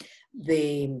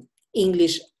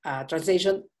English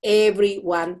translation,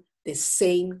 everyone the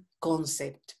same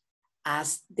concept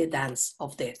as the Dance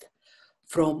of Death.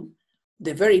 From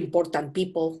the very important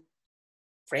people,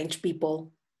 French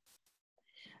people,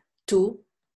 to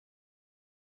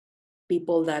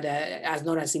people that are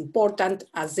not as important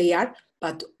as they are,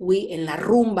 but we en la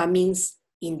rumba means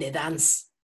in the dance.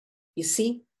 You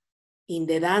see, in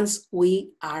the dance,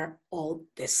 we are all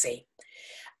the same.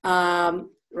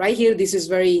 Right here, this is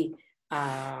very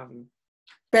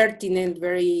pertinent,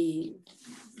 very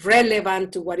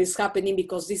relevant to what is happening,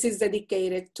 because this is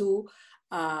dedicated to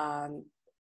an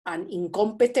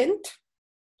incompetent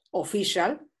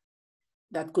official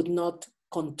that could not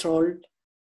control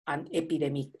an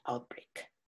epidemic outbreak.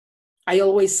 I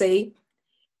always say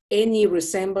any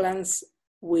resemblance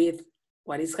with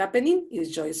what is happening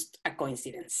is just a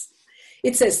coincidence.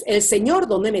 It says, el señor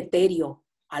don Emeterio,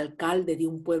 alcalde de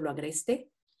un pueblo agreste,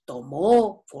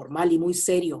 tomó formal y muy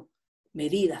serio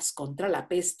medidas contra la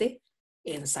peste,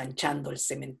 ensanchando el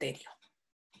cementerio.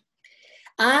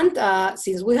 And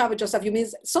since we have just a few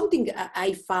minutes, something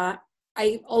I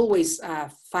always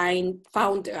find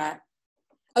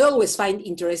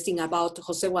interesting about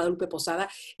José Guadalupe Posada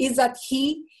is that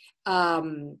he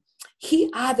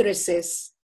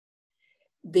addresses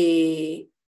the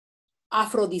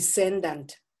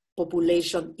Afro-descendant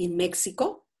population in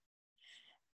Mexico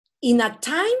in a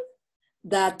time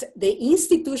that the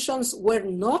institutions were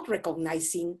not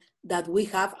recognizing that we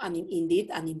have indeed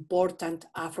an important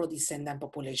Afro-descendant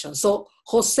population. So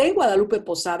José Guadalupe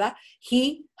Posada,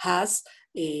 he has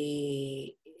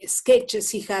sketches,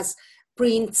 he has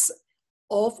prints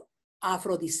of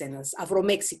Afro-descendants,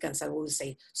 Afro-Mexicans, I will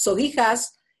say. So he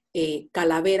has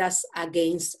Calaveras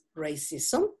against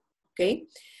racism, okay?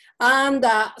 And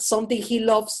something he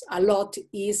loves a lot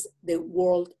is the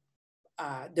word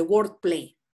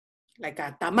play, like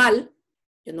a tamal.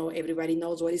 You know, everybody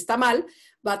knows what is tamal,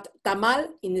 but tamal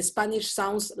in Spanish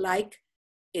sounds like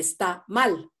está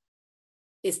mal.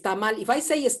 Está mal. If I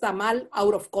say está mal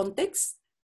out of context,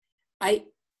 I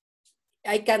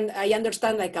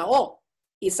understand like, oh,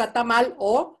 it's a tamal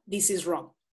or this is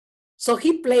wrong. So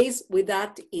he plays with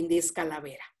that in this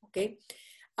Calavera, okay?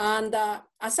 And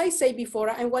as I say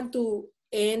before, I want to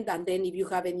end, and then if you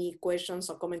have any questions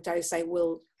or commentaries, I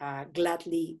will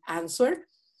gladly answer.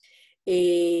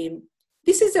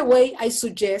 This is the way I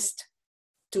suggest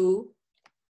to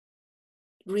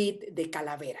read the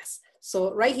Calaveras.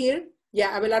 So right here,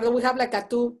 yeah, Abelardo, we have like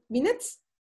 2 minutes.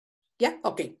 Yeah,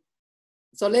 okay.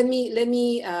 So let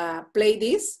me play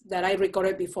this that I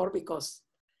recorded before, because,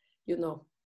 you know,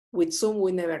 with Zoom,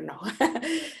 we never know.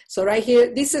 So right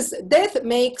here, this is death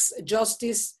makes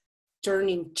justice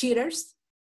turning cheaters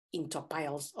into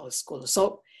piles of schools.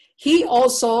 So he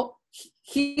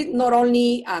not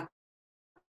only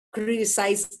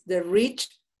criticized the rich,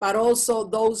 but also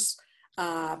those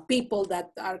people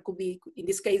that could be, in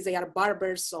this case, they are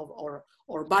barbers or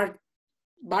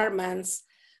barmans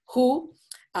who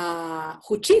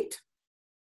cheat.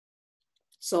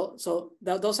 So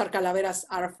those are Calaveras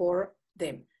are for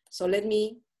them. So let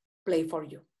me play for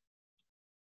you.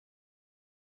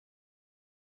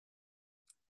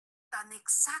 Tan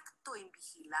exacto en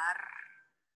vigilar,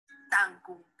 tan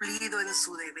cumplido en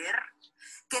su deber,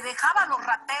 que dejaba a los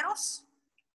rateros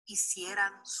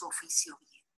hicieran su oficio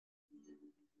bien.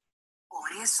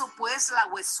 Por eso pues la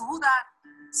huesuda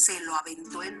se lo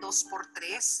aventó en 2 por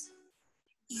 3,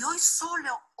 y hoy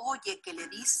solo oye que le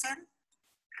dicen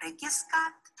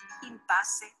requiescat in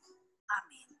pace,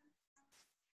 amén.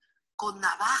 Con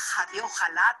navaja de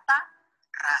hojalata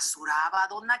rasuraba a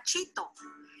don Nachito,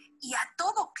 y a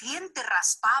todo cliente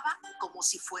raspaba como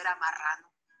si fuera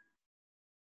marrano.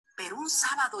 Pero un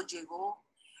sábado llegó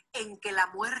en que la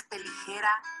muerte ligera,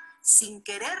 sin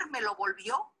querer me lo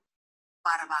volvió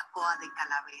barbacoa de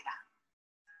calavera.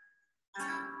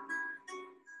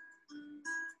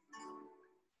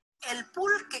 El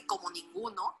pulque como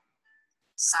ninguno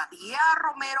sabía a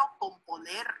Romero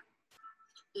componer,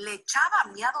 le echaba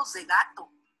miados de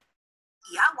gato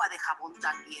y agua de jabón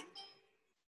también.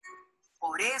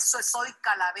 Por eso soy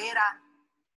calavera,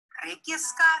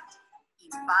 requiescat in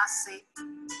pace,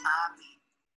 amén.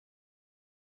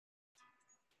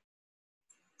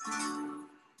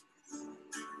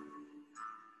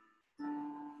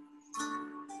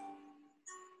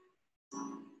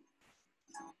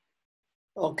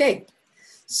 Okay,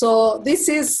 so this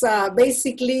is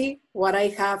basically what I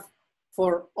have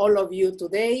for all of you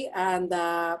today. And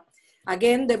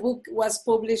again, the book was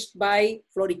published by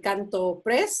Floricanto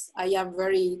Press. I am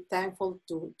very thankful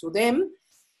to them.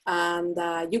 And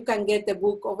you can get the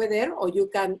book over there, or you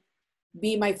can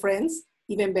be my friends,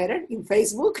 even better, in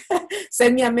Facebook.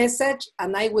 Send me a message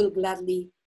and I will gladly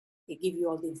give you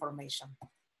all the information.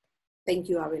 Thank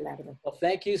you, Abelardo. Well,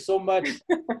 thank you so much,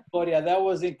 Gloria. That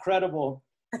was incredible.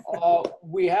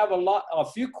 We have a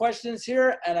few questions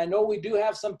here, and I know we do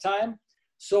have some time.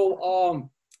 So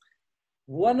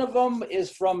one of them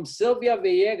is from Sylvia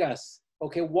Villegas.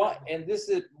 Okay, and this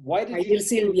is, why did you,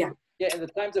 Sylvia. Yeah, in the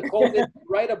times of COVID,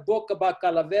 write a book about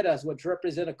calaveras, which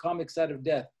represent a comic side of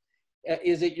death?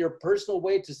 Is it your personal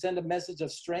way to send a message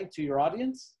of strength to your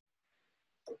audience?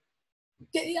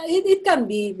 It can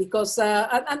be because,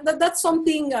 that's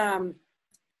something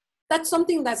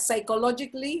that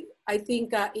psychologically, I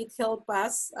think it helps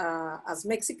us as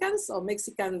Mexicans or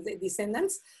Mexican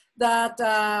descendants, that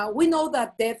we know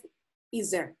that death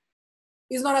is there.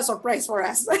 It's not a surprise for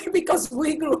us because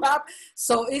we grew up.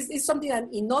 So it's something that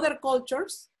in other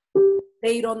cultures,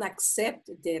 they don't accept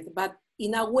death. But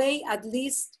in a way, at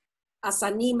least as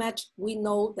an image, we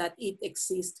know that it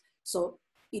exists. So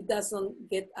it doesn't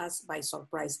get us by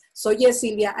surprise. So yes,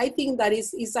 Silvia, I think that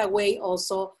is a way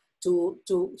also to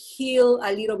heal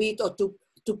a little bit, or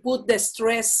to put the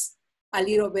stress a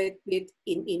little bit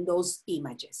in those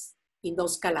images, in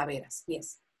those calaveras,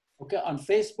 yes. Okay, on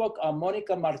Facebook,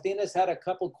 Monica Martinez had a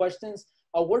couple questions.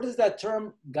 Where does that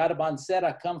term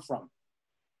garbancera come from?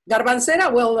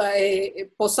 Garbancera, well,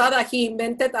 Posada, he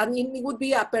invented, and it would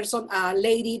be a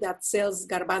lady that sells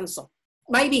garbanzo,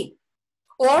 maybe.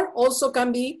 Or also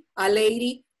can be a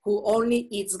lady who only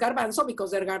eats garbanzo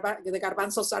because the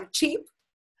garbanzos are cheap.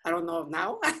 I don't know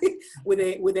now. with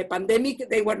the pandemic,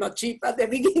 they were not cheap at the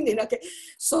beginning. Okay,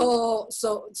 so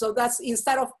that's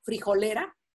instead of frijolera.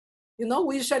 You know,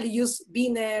 we usually use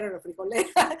biner or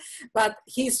frijolera, but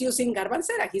he's using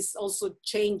garbancera. He's also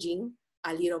changing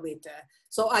a little bit.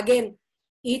 So again,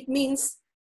 it means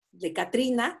the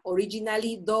Katrina,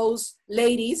 originally those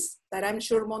ladies that I'm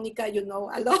sure, Monica, you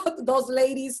know a lot, those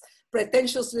ladies,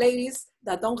 pretentious ladies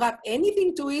that don't have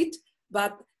anything to eat,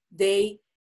 but they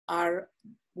are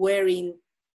wearing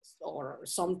or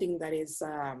something that is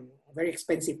very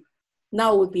expensive.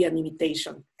 Now would be an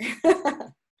imitation.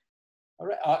 All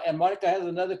right, and Monica has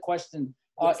another question.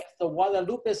 Yes. If the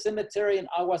Guadalupe Cemetery in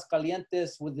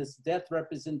Aguascalientes with its death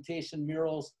representation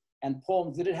murals and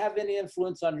poems, did it have any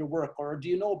influence on your work, or do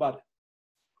you know about it?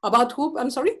 About who? I'm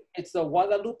sorry? It's the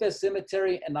Guadalupe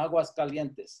Cemetery in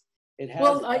Aguascalientes. It has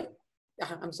Well,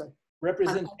 I'm sorry.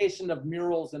 Representation of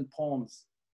murals and poems.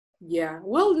 Yeah,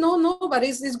 well, no, but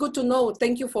it's good to know.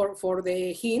 Thank you for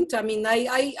the hint. I mean,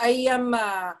 I am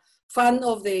a fan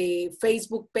of the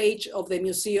Facebook page of the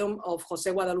Museum of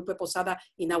José Guadalupe Posada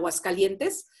in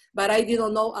Aguascalientes, but I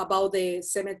didn't know about the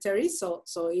cemetery, so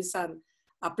it's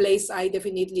a place I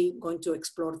definitely going to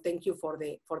explore. Thank you for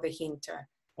the hint.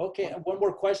 Okay, and one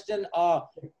more question.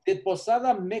 Did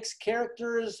Posada mix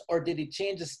characters, or did he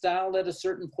change the style at a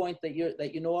certain point that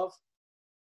you know of?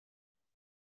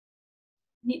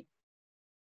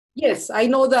 Yes, I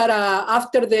know that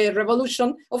after the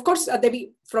revolution, of course,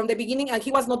 from the beginning, and he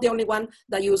was not the only one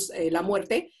that used La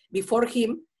Muerte. Before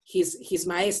him, his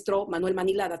maestro, Manuel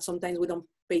Manila, that sometimes we don't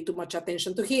pay too much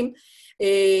attention to him.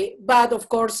 But of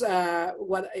course,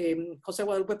 José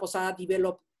Guadalupe Posada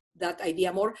developed that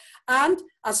idea more. And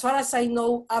as far as I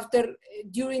know,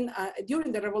 during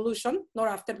the revolution, not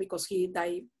after because he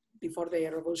died before the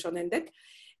revolution ended,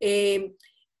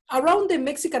 around the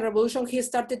Mexican Revolution, he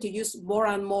started to use more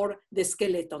and more the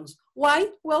skeletons. Why?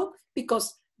 Well,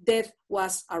 because death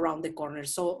was around the corner.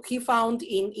 So he found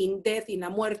in death, in La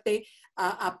Muerte,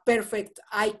 a perfect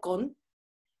icon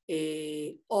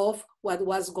of what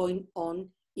was going on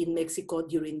in Mexico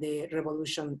during the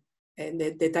revolution and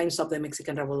the times of the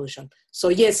Mexican Revolution. So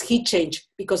yes, he changed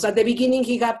because at the beginning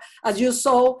he got, as you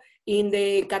saw in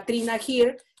the Katrina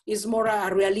here, is more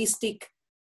a realistic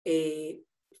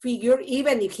figure,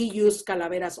 even if he used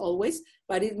calaveras always,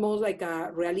 but it's more like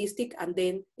a realistic, and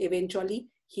then eventually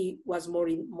he was more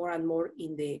and more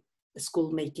in the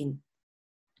school making.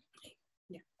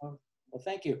 Yeah. Well,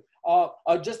 thank you.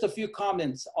 Just a few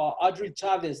comments. Audrey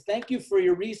Chavez, thank you for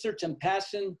your research and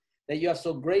passion that you have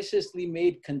so graciously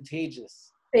made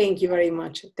contagious. Thank you very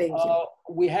much. Thank you.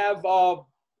 We have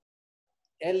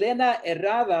Elena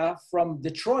Herrada from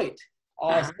Detroit.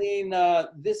 Saying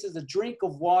this is a drink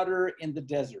of water in the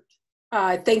desert.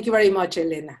 Thank you very much,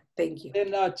 Elena. Thank you.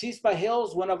 And Chispa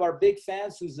Hills, one of our big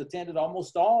fans who's attended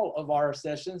almost all of our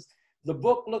sessions, the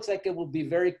book looks like it will be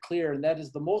very clear, and that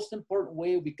is the most important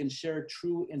way we can share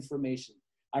true information.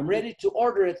 I'm ready to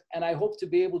order it, and I hope to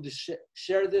be able to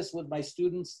share this with my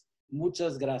students.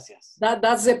 Muchas gracias.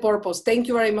 That's the purpose. Thank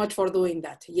you very much for doing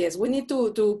that. Yes, we need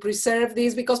to preserve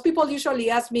this because people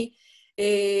usually ask me,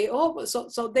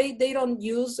 so they don't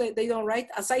use, they don't write.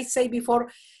 As I say before,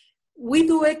 we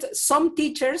do it, some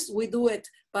teachers, we do it,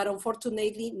 but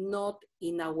unfortunately not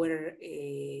in our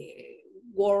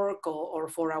work or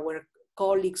for our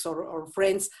colleagues or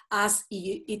friends as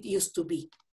it used to be.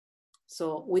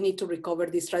 So we need to recover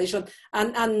this tradition.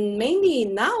 And mainly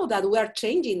now that we are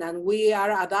changing and we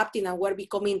are adapting and we're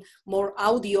becoming more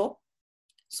audio.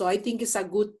 So I think it's a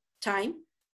good time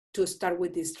to start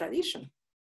with this tradition.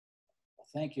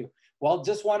 Thank you. Well,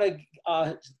 just want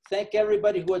to thank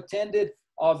everybody who attended.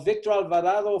 Victor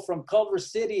Alvarado from Culver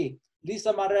City,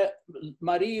 Lisa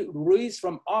Marie Ruiz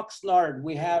from Oxnard.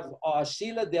 We have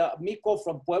Sheila de Amico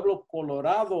from Pueblo,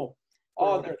 Colorado.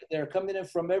 Oh, they're coming in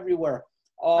from everywhere.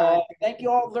 Thank you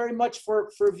all very much for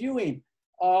viewing.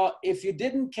 If you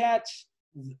didn't catch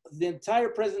the entire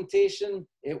presentation,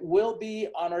 it will be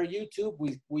on our YouTube.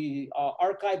 We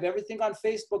archive everything on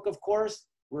Facebook, of course.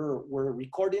 We're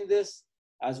recording this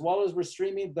as well as we're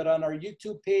streaming, but on our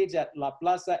YouTube page at La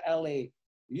Plaza LA,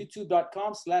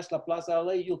 youtube.com/La Plaza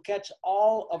LA, you'll catch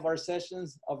all of our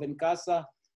sessions of En Casa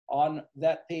on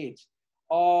that page.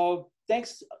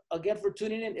 Thanks again for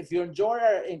tuning in. If you enjoy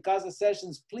our En Casa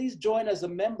sessions, please join as a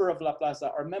member of La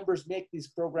Plaza. Our members make these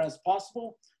programs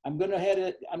possible. I'm going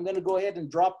to go ahead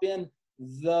and drop in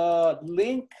the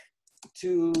link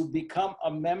to become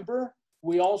a member.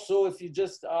 We also, if you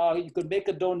just, you could make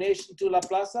a donation to La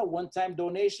Plaza, one-time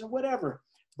donation, whatever.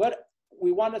 But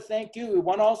we want to thank you. We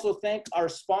want to also thank our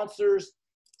sponsors,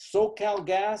 SoCal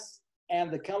Gas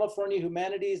and the California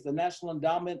Humanities, the National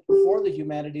Endowment for the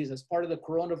Humanities, as part of the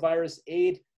Coronavirus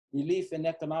Aid, Relief, and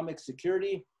Economic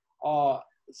Security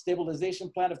Stabilization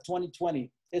Plan of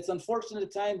 2020. It's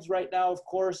unfortunate times right now, of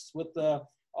course, with the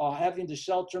having to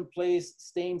shelter in place,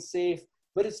 staying safe.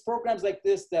 But it's programs like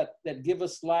this that give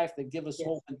us life, that give us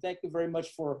hope. And thank you very much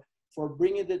for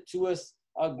bringing it to us,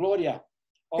 Gloria.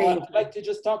 I'd like to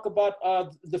just talk about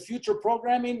the future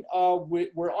programming.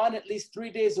 We're on at least 3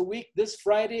 days a week. This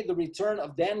Friday, the return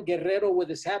of Dan Guerrero with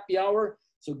his happy hour.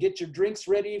 So get your drinks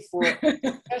ready for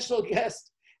a special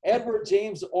guest, Edward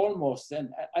James Olmos. And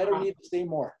I don't need to say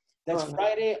more. That's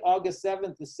Friday, August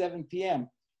 7th at 7 p.m.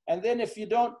 And then if you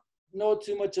don't know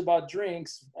too much about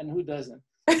drinks, and who doesn't?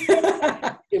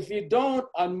 If you don't,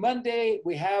 on Monday,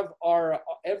 we have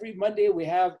every Monday we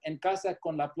have En Casa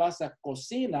con La Plaza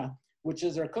Cocina, which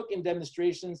is our cooking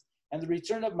demonstrations, and the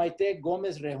return of Maite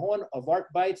Gomez Rejon of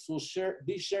Art Bites will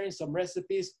be sharing some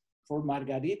recipes for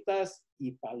margaritas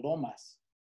y palomas.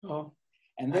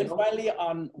 And then finally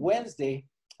on Wednesday,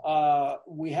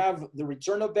 we have the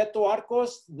return of Beto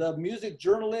Arcos, the music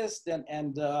journalist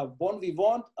and bon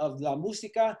vivant of La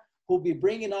Música, who'll be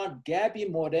bringing on Gabby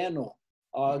Moreno.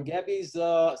 Gabby's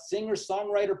a singer,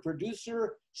 songwriter,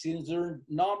 producer. She's earned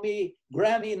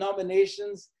Grammy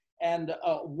nominations and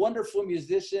a wonderful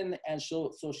musician. And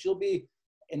she'll be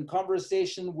in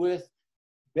conversation with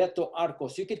Beto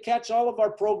Arcos. You could catch all of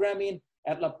our programming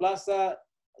at La Plaza's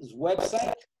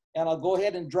website. And I'll go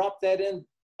ahead and drop that in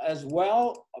as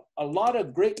well. A lot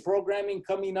of great programming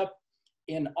coming up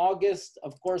in August.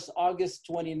 Of course, August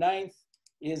 29th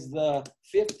is the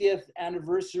 50th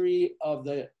anniversary of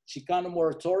the Chicano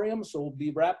moratorium. So we'll be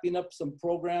wrapping up some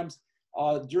programs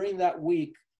during that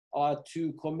week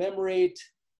to commemorate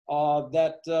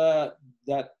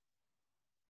that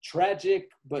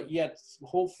tragic but yet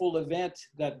hopeful event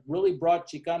that really brought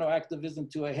Chicano activism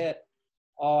to a head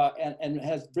and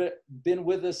has been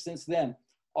with us since then.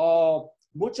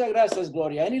 Muchas gracias,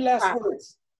 Gloria. Any last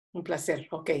words? Un placer.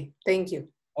 Okay, thank you.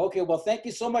 Okay, well, thank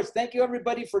you so much. Thank you,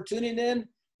 everybody, for tuning in.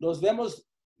 Nos vemos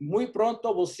muy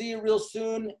pronto. We'll see you real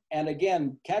soon. And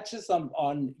again, catch us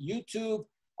on YouTube,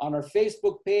 on our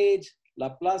Facebook page, La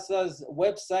Plaza's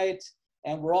website,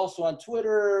 and we're also on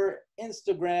Twitter,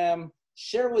 Instagram.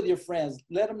 Share with your friends.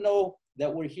 Let them know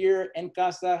that we're here en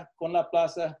casa con La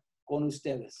Plaza con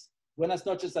ustedes. Buenas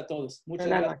noches a todos. Muchas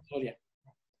gracias, Gloria.